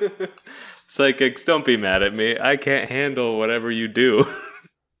 Psychics, don't be mad at me. I can't handle whatever you do.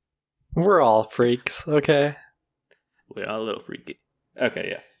 We're all freaks, okay? We're all a little freaky. Okay,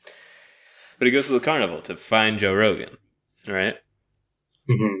 yeah. But he goes to the carnival to find Joe Rogan, right?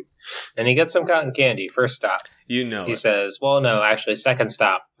 Mm-hmm. And he gets some cotton candy. First stop. You know he says, well, no, actually, second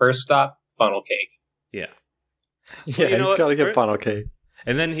stop. First stop, funnel cake. Yeah. Yeah, well, he's got to get funnel cake.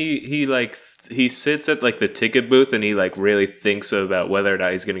 And then he sits at like the ticket booth and he like really thinks about whether or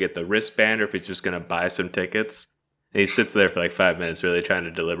not he's going to get the wristband or if he's just going to buy some tickets. And he sits there for like 5 minutes really trying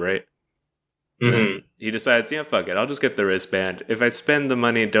to deliberate. Mm-hmm. He decides, fuck it. I'll just get the wristband. If I spend the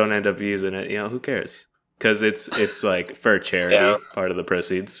money and don't end up using it, who cares? Because it's like for charity, part of the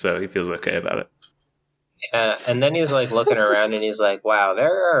proceeds. So he feels okay about it. Yeah, and then he's like looking around and he's like, wow,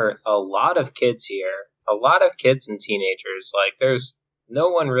 there are a lot of kids here. A lot of kids and teenagers. Like, there's no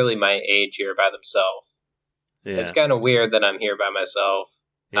one really my age here by themselves. Yeah. It's kind of weird that I'm here by myself.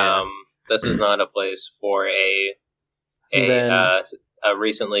 Yeah. This is not a place for a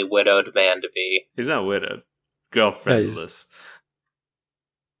recently widowed man to be. He's not widowed. Girlfriendless.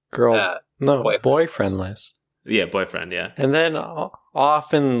 Boyfriendless. Yeah, boyfriend, yeah. And then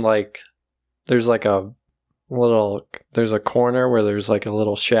often, like, there's like there's a corner where there's like a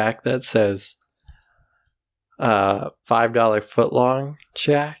little shack that says $5 footlong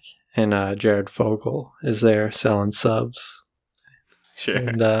shack, and Jared Fogle is there selling subs. Sure.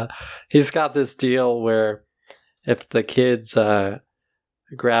 And he's got this deal where if the kids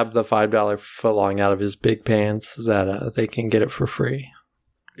grab the $5 footlong out of his big pants, that they can get it for free.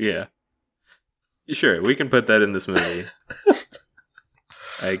 Yeah. Sure, we can put that in this movie.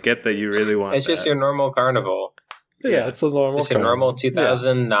 I get that you really want It's just your normal carnival. Yeah, it's a normal carnival. Your normal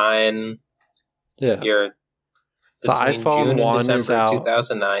 2009. Yeah. The iPhone June 1 and December is out.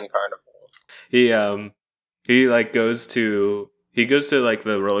 2009 carnival. He like goes to like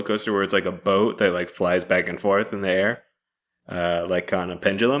the roller coaster where it's like a boat that like flies back and forth in the air, like on a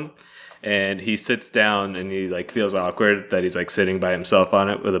pendulum. And he sits down and he like feels awkward that he's like sitting by himself on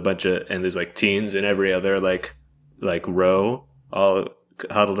it with a bunch of, and there's like teens in every other like row all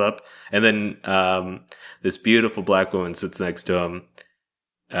huddled up. And then this beautiful black woman sits next to him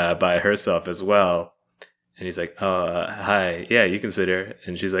by herself as well. And he's like, oh, hi. Yeah, you can sit here.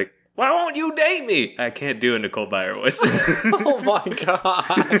 And she's like, why won't you date me? I can't do a Nicole Byer voice. Oh my God.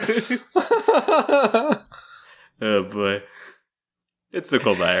 Oh boy. It's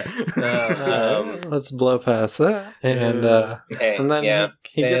Nicole Byer. Let's blow past that. And and then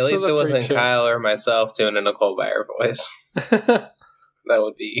he gets at least to it wasn't show. Kyle or myself doing a Nicole Byer voice. That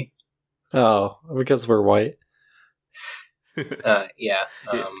would be. Oh, because we're white. Yeah.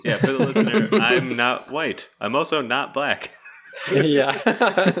 Yeah, for the listener, I'm not white. I'm also not black. Yeah.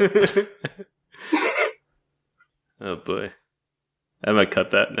 Oh boy. I might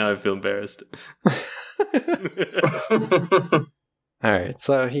cut that. Now I feel embarrassed. All right,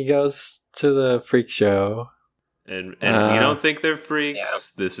 so he goes to the freak show. And we don't think they're freaks.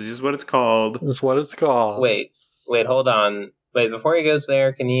 Yeah. This is just what it's called. That's what it's called. Wait, hold on. Wait, before he goes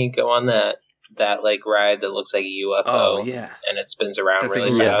there, can he go on that like ride that looks like a UFO? Oh, yeah. And it spins around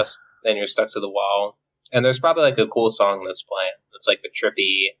Definitely. really fast. Then you're stuck to the wall. And there's probably like a cool song that's playing. It's like a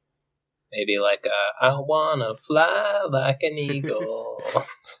trippy, maybe like I wanna fly like an eagle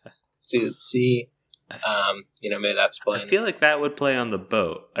to see. Maybe that's playing. I feel like that would play on the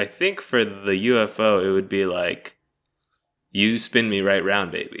boat. I think for the UFO, it would be like, you spin me right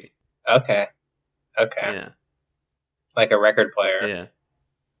round, baby. Okay. Yeah. Like a record player. Yeah.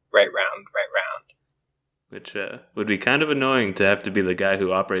 Right round. Which would be kind of annoying to have to be the guy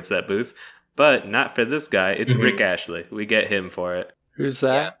who operates that booth. But not for this guy. It's Rick Ashley. We get him for it. Who's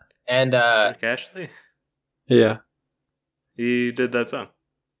that? Yeah. And Rick Ashley? Yeah. He did that song.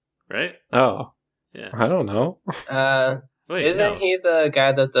 Right? Oh. Yeah. I don't know. Wait, isn't he the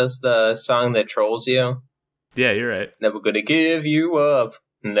guy that does the song that trolls you? Yeah, you're right. Never gonna give you up.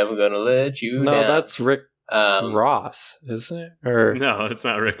 Never gonna let you No, down. that's Rick Ross, isn't it? Or No, it's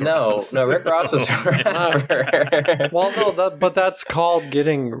not Rick Ross. No, Rick Ross is a rapper. well, no, but that's called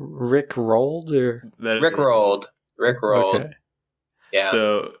getting Rick rolled, or Rick rolled. okay. Yeah.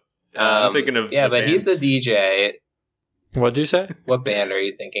 So I'm thinking of but band. he's the DJ. What'd you say? What band are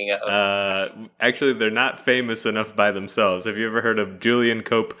you thinking of? Actually, they're not famous enough by themselves. Have you ever heard of Julian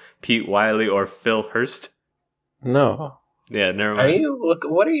Cope, Pete Wiley, or Phil Hurst? No. Yeah, never mind.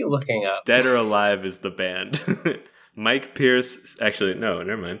 What are you looking up? Dead or Alive is the band. Mike Pierce. Actually, no,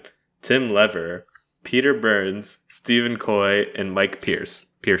 never mind. Tim Lever, Peter Burns, Stephen Coy, and Mike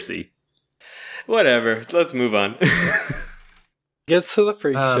Piercy. Whatever. Let's move on. Gets to the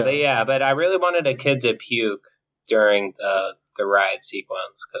freak show. But I really wanted a kid to puke during the ride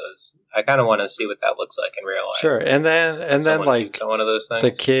sequence because I kind of want to see what that looks like in real life. Sure, and then like one of those things.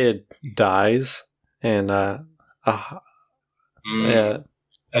 the kid dies, and yeah,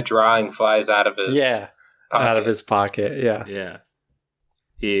 a drawing flies out of his out of his pocket. Yeah, yeah.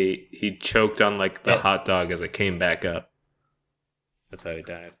 He choked on like the hot dog as it came back up. That's how he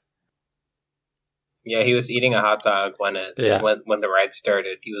died. Yeah, he was eating a hot dog when the ride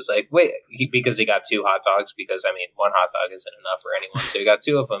started. He was like, because he got 2 hot dogs, because, I mean, 1 hot dog isn't enough for anyone. So he got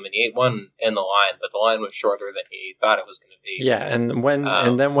 2 of them, and he ate one in the line, but the line was shorter than he thought it was going to be. Yeah,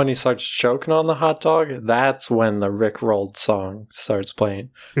 and then when he starts choking on the hot dog, that's when the Rick Rolled song starts playing.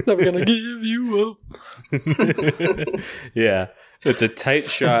 Never gonna give you up. Yeah. It's a tight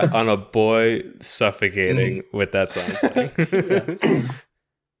shot on a boy suffocating with that song playing.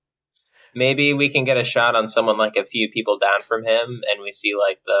 Maybe we can get a shot on someone like a few people down from him, and we see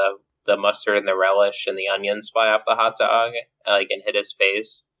like the mustard and the relish and the onions fly off the hot dog, like, and hit his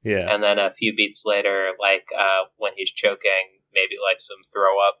face. Yeah. And then a few beats later, like when he's choking, maybe like some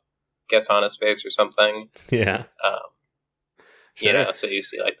throw up gets on his face or something. Yeah. Sure. So you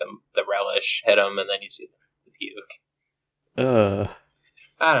see like the relish hit him, and then you see the puke.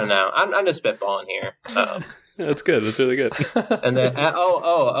 I don't know. I'm just spitballing here. That's good. That's really good. And then,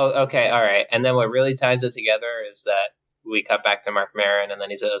 okay, all right. And then what really ties it together is that we cut back to Mark Maron, and then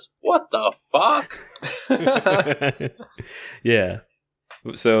he says, "What the fuck?" Yeah.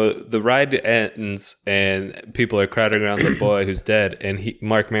 So the ride ends, and people are crowding around the boy who's dead, and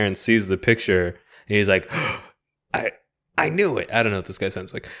Mark Maron sees the picture, and he's like, I knew it. I don't know what this guy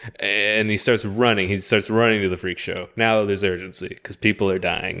sounds like. And he starts running. He starts running to the freak show. Now there's urgency because people are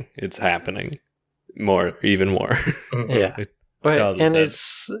dying. It's happening. Even more. Yeah. Wait, and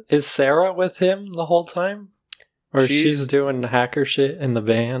is Sarah with him the whole time? Or she's doing hacker shit in the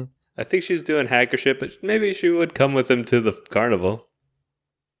van? I think she's doing hacker shit, but maybe she would come with him to the carnival.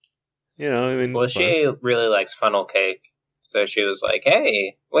 I mean, well, she really likes funnel cake. So she was like,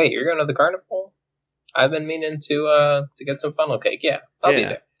 "Hey, wait, you're going to the carnival? I've been meaning to get some funnel cake. Yeah, I'll be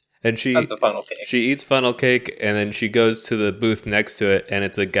there." And she eats funnel cake, and then she goes to the booth next to it, and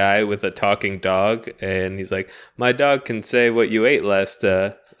it's a guy with a talking dog, and he's like, "My dog can say what you ate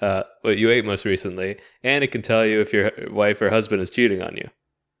what you ate most recently, and it can tell you if your wife or husband is cheating on you."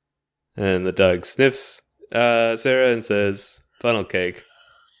 And the dog sniffs Sarah and says, "Funnel cake,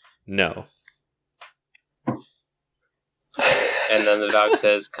 no." And then the dog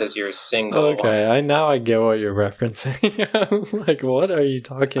says, "'Cause you're single." Okay, I get what you're referencing. I was like, what are you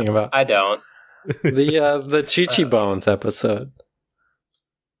talking about? I don't. The Chi-Chi Bones episode.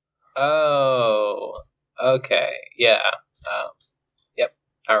 Oh, okay, yeah. Yep,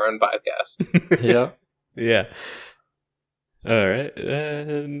 our own podcast. Yeah. Yeah. All right.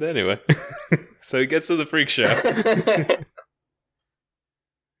 And anyway, so he gets to the freak show.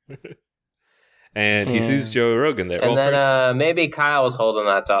 And he sees Joe Rogan there. And then maybe Kyle's holding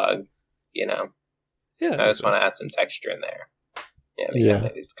that dog, you know. Yeah. I just want to add some texture in there. Yeah.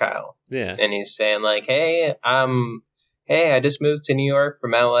 Maybe it's Kyle. Yeah. And he's saying like, hey, I just moved to New York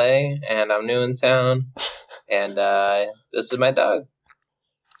from LA and I'm new in town and this is my dog.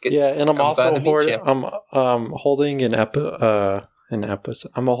 And I'm also holding an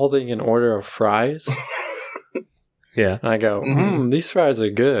I'm holding an order of fries. Yeah. And I go, these fries are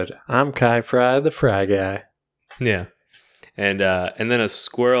good. I'm Kai Fry, the fry guy. Yeah. And then a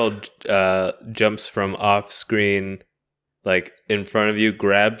squirrel jumps from off screen, like in front of you,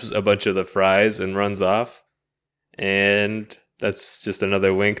 grabs a bunch of the fries and runs off. And that's just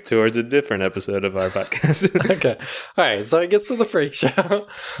another wink towards a different episode of our podcast. Okay. All right. So he gets to the freak show.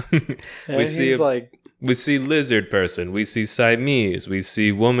 We see lizard person. We see Siamese. We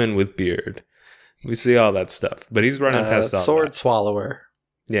see woman with beard. We see all that stuff. But he's running past all sword that. swallower.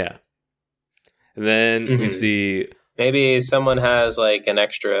 Yeah. And then we see... Maybe someone has like an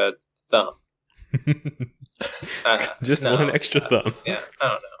extra thumb. Just one extra thumb. Yeah, I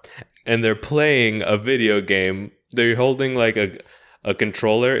don't know. And they're playing a video game. They're holding like a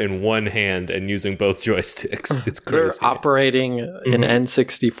controller in one hand and using both joysticks. It's crazy. They're operating an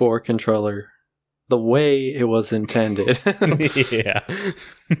N64 controller the way it was intended. Yeah.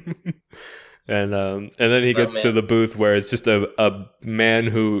 And then he gets to the booth where it's just a man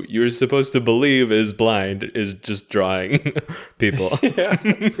who you're supposed to believe is blind is just drawing people. Yeah.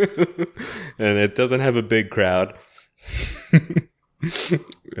 And it doesn't have a big crowd.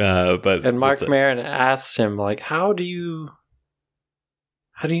 And Mark Maron asks him, like, how do you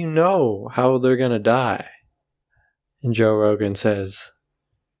know how they're gonna die? And Joe Rogan says,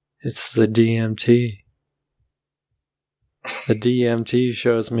 it's the DMT. The DMT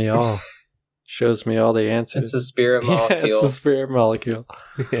shows me all. Shows me all the answers. It's a spirit molecule. Yeah, it's a spirit molecule.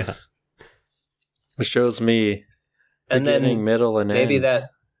 Yeah. It shows me beginning, middle, and end.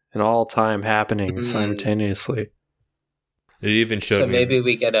 And all time happening simultaneously. It even showed me. So maybe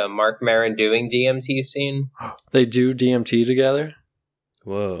we get a Mark Maron doing DMT scene? They do DMT together?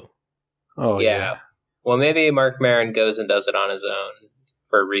 Whoa. Oh, yeah. Well, maybe Mark Maron goes and does it on his own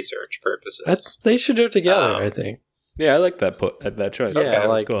for research purposes. They should do it together, I think. Yeah, I like that choice. Yeah, okay,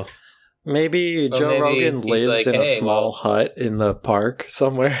 like, cool. Maybe Joe Rogan lives in a small hut in the park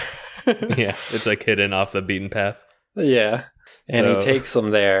somewhere. Yeah, it's like hidden off the beaten path. Yeah. And he takes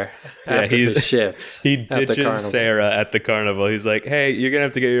them there after the shift. He ditches Sarah at the carnival. He's like, hey, you're going to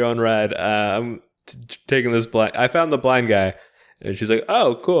have to get your own ride. I'm taking this blind... I found the blind guy. And she's like,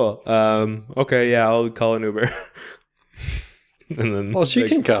 oh, cool. Okay, yeah, I'll call an Uber. And then, well, she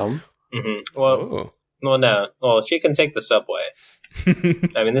can come. Mm-hmm. Well, no. Well, she can take the subway.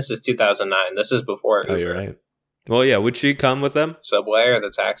 I mean, this is 2009. This is before Uber. Oh, you're right. Well, yeah, would she come with them? Subway or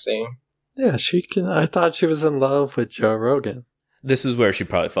the taxi? Yeah, she can. I thought she was in love with Joe Rogan. This is where she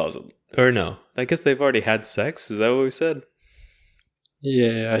probably falls in. Or no. I guess they've already had sex. Is that what we said?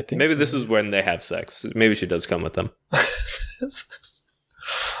 Yeah, I think maybe this is when they have sex. Maybe she does come with them.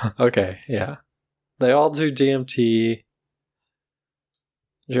 Okay, yeah. They all do DMT.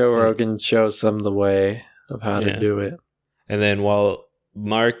 Joe Rogan shows them the way of how to do it. And then while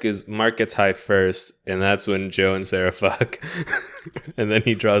Mark gets high first, and that's when Joe and Sarah fuck. And then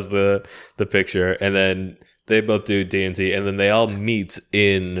he draws the picture, and then they both do DMT, and then they all meet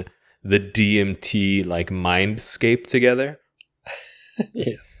in the DMT like mindscape together.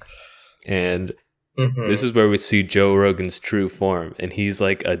 Yeah. And this is where we see Joe Rogan's true form, and he's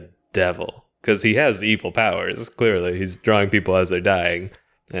like a devil because he has evil powers. Clearly, he's drawing people as they're dying,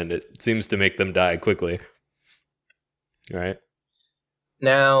 and it seems to make them die quickly. Right.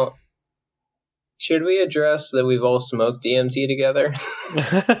 Now, should we address that we've all smoked DMT together?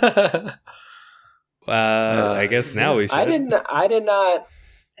 I guess now we should. I did not.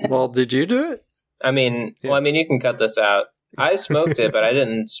 Well, did you do it? I mean, you can cut this out. I smoked it, but I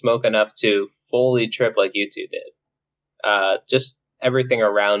didn't smoke enough to fully trip like you two did. Just everything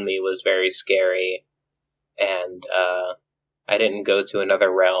around me was very scary, and I didn't go to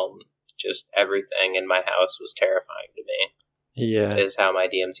another realm. Just everything in my house was terrifying to me. Yeah, is how my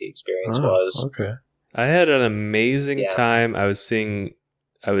DMT experience was. Okay, I had an amazing time. I was seeing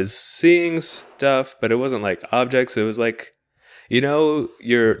stuff, but it wasn't like objects. It was like,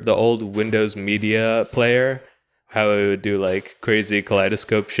 the old Windows Media Player, how it would do like crazy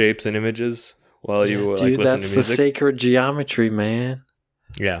kaleidoscope shapes and images while you were like listening to music. That's the sacred geometry, man.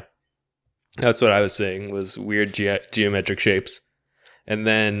 Yeah. That's what I was saying, was weird geometric shapes. And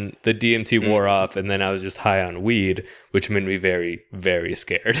then the DMT wore off, and then I was just high on weed, which made me very, very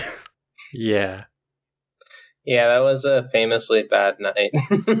scared. Yeah. Yeah, that was a famously bad night.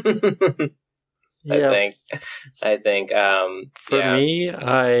 I think. For me,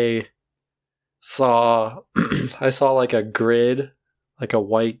 I saw like a grid, like a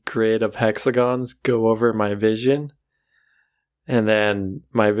white grid of hexagons go over my vision. And then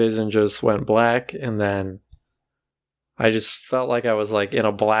my vision just went black, and then I just felt like I was like in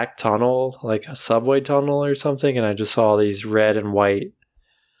a black tunnel, like a subway tunnel or something, and I just saw these red and white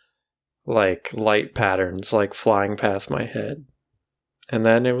like light patterns like flying past my head. And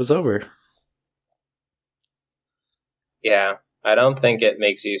then it was over. Yeah, I don't think it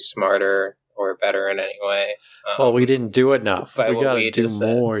makes you smarter or better in any way. Well, we didn't do enough. We gotta do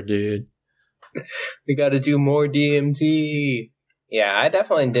more, dude. We gotta do more DMT. Yeah, I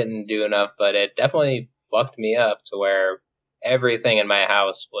definitely didn't do enough, but it definitely fucked me up to where everything in my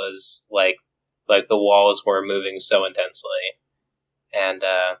house was like the walls were moving so intensely. And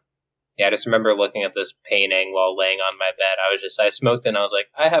yeah, I just remember looking at this painting while laying on my bed. I smoked and I was like,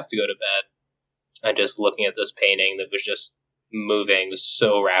 I have to go to bed. And just looking at this painting that was just moving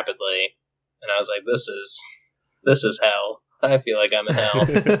so rapidly. And I was like, this is hell. I feel like I'm in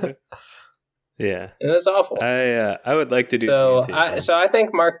hell. Yeah. It was awful. I would like to do DMT. So I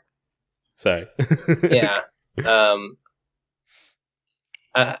think Mark... Sorry. Yeah.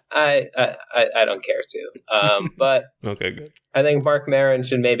 I don't care to. But okay, good. I think Mark Maron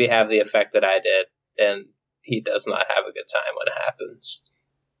should maybe have the effect that I did, and he does not have a good time when it happens.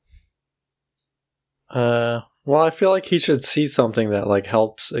 Well, I feel like he should see something that like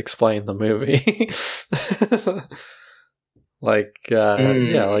helps explain the movie.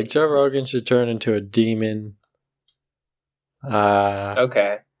 Yeah, like Joe Rogan should turn into a demon.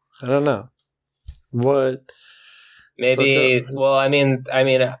 Okay. I don't know. What? Maybe. Well, I mean,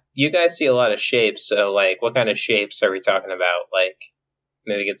 you guys see a lot of shapes. So, like, what kind of shapes are we talking about? Like,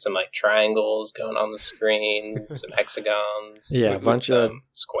 maybe get some like triangles going on the screen, some hexagons. Yeah, a bunch of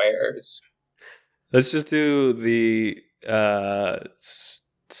squares. Let's just do the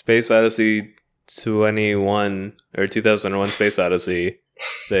Space Odyssey 2001 Space Odyssey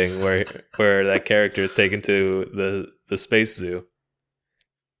thing where that character is taken to the space zoo.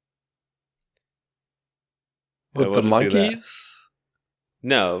 With the monkeys?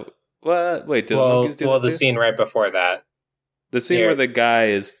 No. Well, wait, do the monkeys do that? Well, the scene right before that. The scene where the guy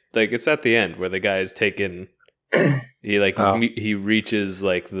is, like, it's at the end where the guy is taken, he reaches,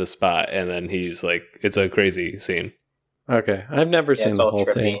 like, the spot, and then he's, like, it's a crazy scene. Okay. I've never seen the whole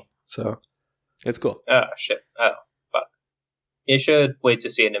thing, so. It's cool. Oh, shit. Oh, fuck. You should wait to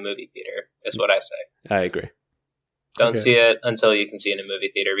see it in a movie theater, is what I say. I agree. Don't see it until you can see it in a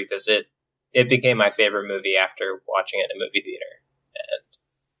movie theater, because it became my favorite movie after watching it in a movie theater. And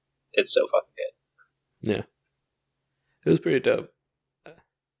it's so fucking good. Yeah. It was pretty dope.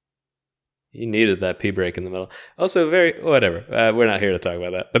 He needed that pee break in the middle. Also, whatever. We're not here to talk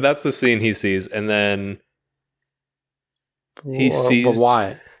about that. But that's the scene he sees, and then he sees... But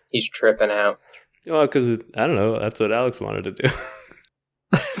why? He's tripping out. Well, because, I don't know, that's what Alex wanted to do.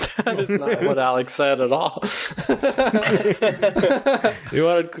 That is not what Alex said at all. You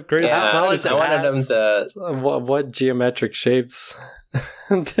wanted crazy. Yeah, I wanted him to... What geometric shapes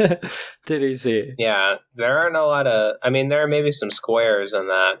did he see? Yeah, there aren't a lot of... I mean, there are maybe some squares in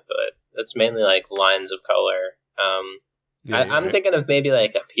that, but it's mainly like lines of color. I'm thinking of maybe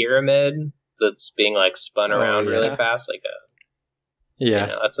like a pyramid that's being like spun around really fast, like a...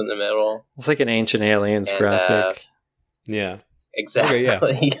 Yeah. That's in the middle. It's like an Ancient Aliens graphic. Yeah. Exactly.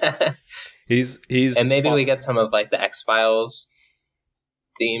 Okay, yeah. He's and maybe we get some of like the X-Files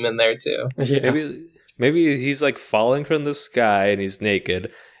theme in there too. Yeah. Maybe he's like falling from the sky and he's naked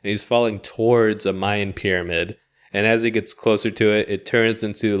and he's falling towards a Mayan pyramid, and as he gets closer to it, it turns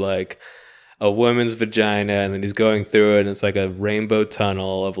into like a woman's vagina, and then he's going through it and it's like a rainbow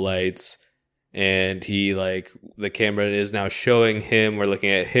tunnel of lights. And he, like, the camera is now showing him, we're looking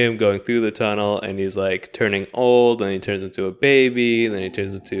at him going through the tunnel, and he's, like, turning old, and he turns into a baby, and then he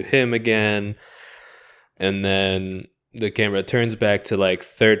turns into him again. And then the camera turns back to, like,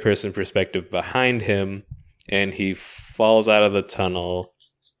 third-person perspective behind him, and he falls out of the tunnel,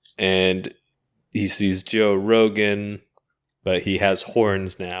 and he sees Joe Rogan, but he has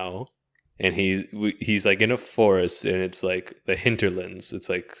horns now. And he's like in a forest, and it's like the hinterlands. It's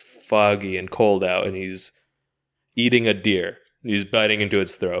like foggy and cold out, and he's eating a deer. He's biting into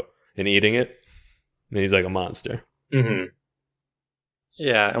its throat and eating it. And he's like a monster. Mm-hmm.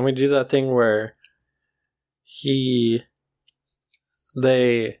 Yeah, and we do that thing where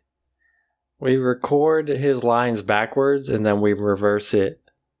they we record his lines backwards and then we reverse it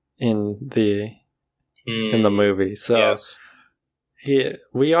in the movie. So yes.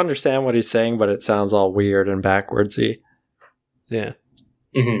 we understand what he's saying, but it sounds all weird and backwardsy. Yeah.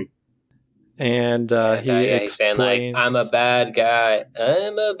 Mm-hmm. And he he's saying like, "I'm a bad guy.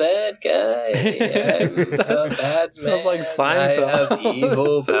 I'm a bad guy. I'm a bad Sounds man. like Seinfeld. I have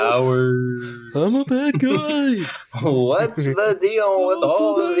evil powers. I'm a bad guy. What's the deal with What's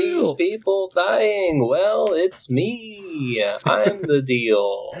all the of deal? these people dying? Well, it's me. I'm the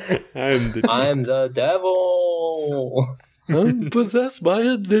deal. I'm the devil. I'm possessed by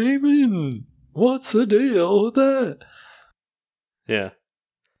a demon. What's the deal with that? Yeah.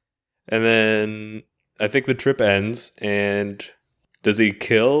 And then I think the trip ends, and does he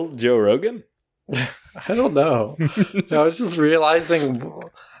kill Joe Rogan? I don't know. I was just realizing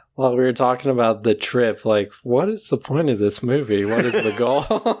while we were talking about the trip, like, what is the point of this movie? What is the goal?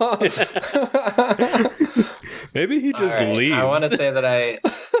 Maybe he just leaves. I want to say that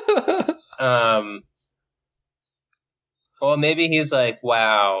well, maybe he's like,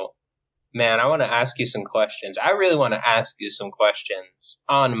 wow, man, I want to ask you some questions. I really want to ask you some questions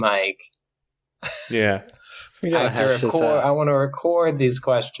on mic. Yeah. I want to record these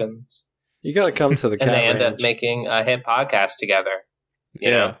questions. You got to come to the cat and they end ranch. up making a hit podcast together.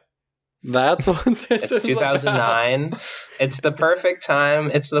 You know? That's what this is 2009. about. It's the perfect time.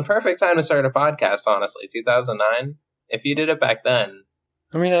 It's the perfect time to start a podcast, honestly. 2009. If you did it back then.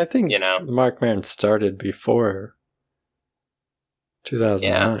 I mean, I think, you know, Mark Maron started before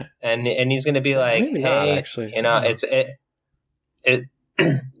 2009. Yeah. And he's going to be like, maybe hey, not, actually. You know,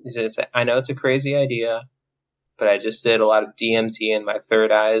 I know it's a crazy idea, but I just did a lot of DMT and my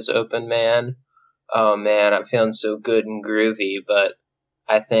third eye is open, man. Oh, man, I'm feeling so good and groovy, but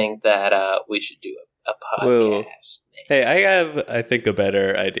I think that we should do a podcast. Well, hey, I have, I think, a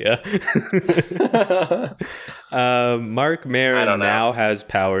better idea. Mark Maron now has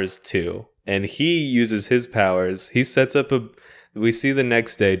powers, too. And he uses his powers. He sets up we see the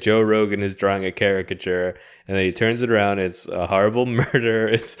next day, Joe Rogan is drawing a caricature, and then he turns it around. It's a horrible murder.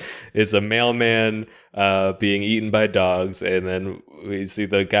 It's a mailman being eaten by dogs, and then we see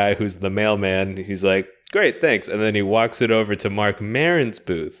the guy who's the mailman. He's like, great, thanks. And then he walks it over to Mark Maron's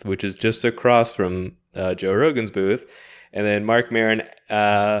booth, which is just across from Joe Rogan's booth. And then Mark Maron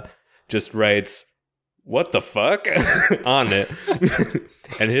just writes, what the fuck? on it.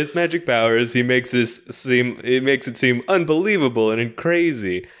 And his magic powers, he makes it seem unbelievable and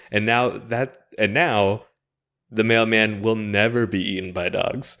crazy. And now the mailman will never be eaten by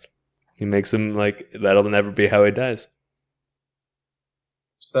dogs. He makes him like that'll never be how he dies.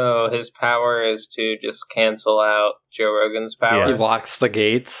 So his power is to just cancel out Joe Rogan's power. Yeah. He locks the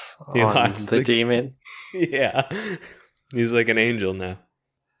gates on the demon. Yeah. He's like an angel now.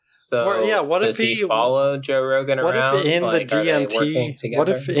 So what does if he follow Joe Rogan around? What if in the DMT? What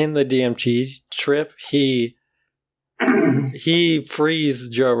if in the DMT trip he frees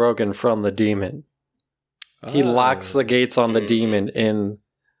Joe Rogan from the demon? He locks the gates on the demon in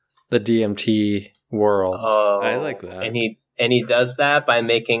the DMT world. Oh, I like that. And he does that by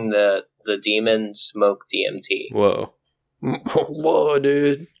making the demon smoke DMT. Whoa. Whoa,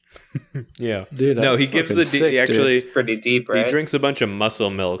 dude. Yeah. Dude, no, he gives the he actually it's pretty deep, right? He drinks a bunch of muscle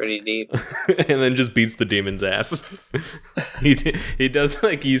milk. Pretty deep. And then just beats the demon's ass. he does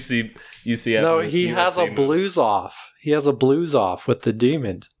like you see no, he has a blues off. He has a blues off with the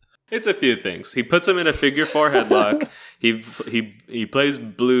demon. It's a few things. He puts him in a figure 4 headlock. He plays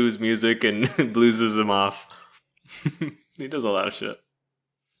blues music and blueses him off. He does a lot of shit.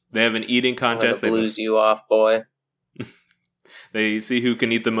 They have an eating contest. They blues you off, boy. They see who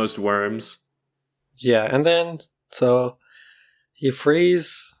can eat the most worms. Yeah, and then so he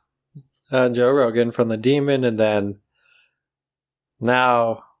frees Joe Rogan from the demon, and then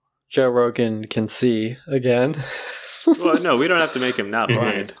now Joe Rogan can see again. Well, no, we don't have to make him not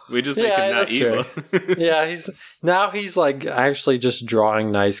blind. We just make him not evil. Yeah, he's like actually just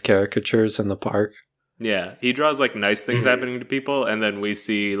drawing nice caricatures in the park. Yeah, he draws like nice things happening to people, and then we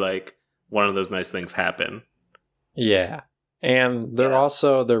see like one of those nice things happen. Yeah. And they're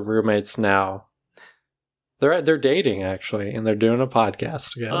roommates now. They're dating actually, and they're doing a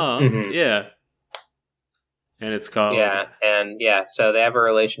podcast together. Oh, yeah. And it's called so they have a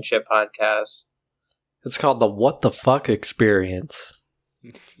relationship podcast. It's called the What the Fuck Experience.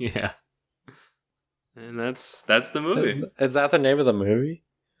 Yeah. And that's the movie. Is that the name of the movie?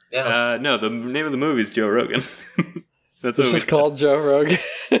 Yeah. No, the name of the movie is Joe Rogan. That's it's just called Joe Rogan.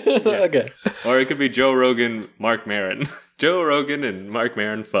 Yeah. Okay. Or it could be Joe Rogan, Mark Maron. Joe Rogan and Mark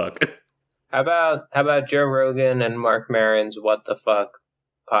Maron fuck. How about Joe Rogan and Mark Maron's What the Fuck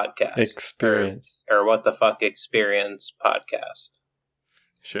podcast experience or What the Fuck Experience podcast.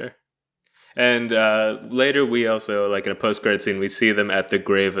 Sure. And later we also, like in a post-credit scene, we see them at the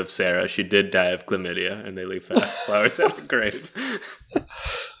grave of Sarah. She did die of chlamydia, and they leave flowers at the grave.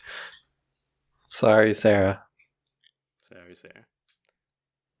 Sorry, Sarah. Sorry, Sarah.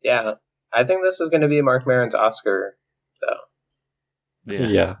 Yeah, I think this is going to be Marc Maron's Oscar, though.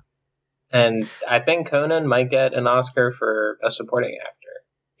 Yeah. And I think Conan might get an Oscar for Best Supporting Actor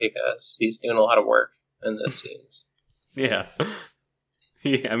because he's doing a lot of work in those scenes. Yeah.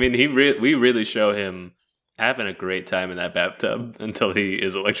 I mean, we really show him having a great time in that bathtub until he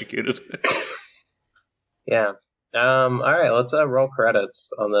is electrocuted. Yeah. All right, let's roll credits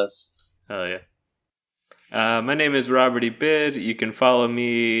on this. Oh, yeah. My name is Robert E. Bid. You can follow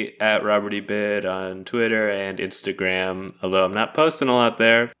me at Robert E. Bid on Twitter and Instagram, although I'm not posting a lot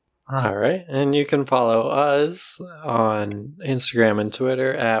there. All right. And you can follow us on Instagram and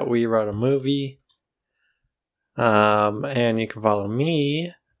Twitter at We Wrote a Movie. And you can follow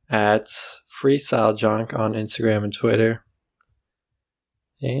me at Freestyle Junk on Instagram and Twitter.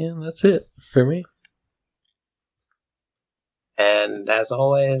 And that's it for me. And as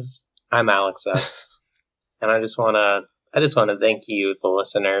always, I'm Alex X. And I just wanna thank you, the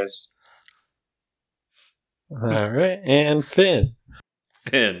listeners. All right. And Finn.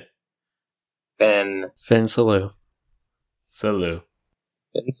 Finn. Finn Salou. Salou.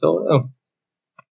 Finn Salou.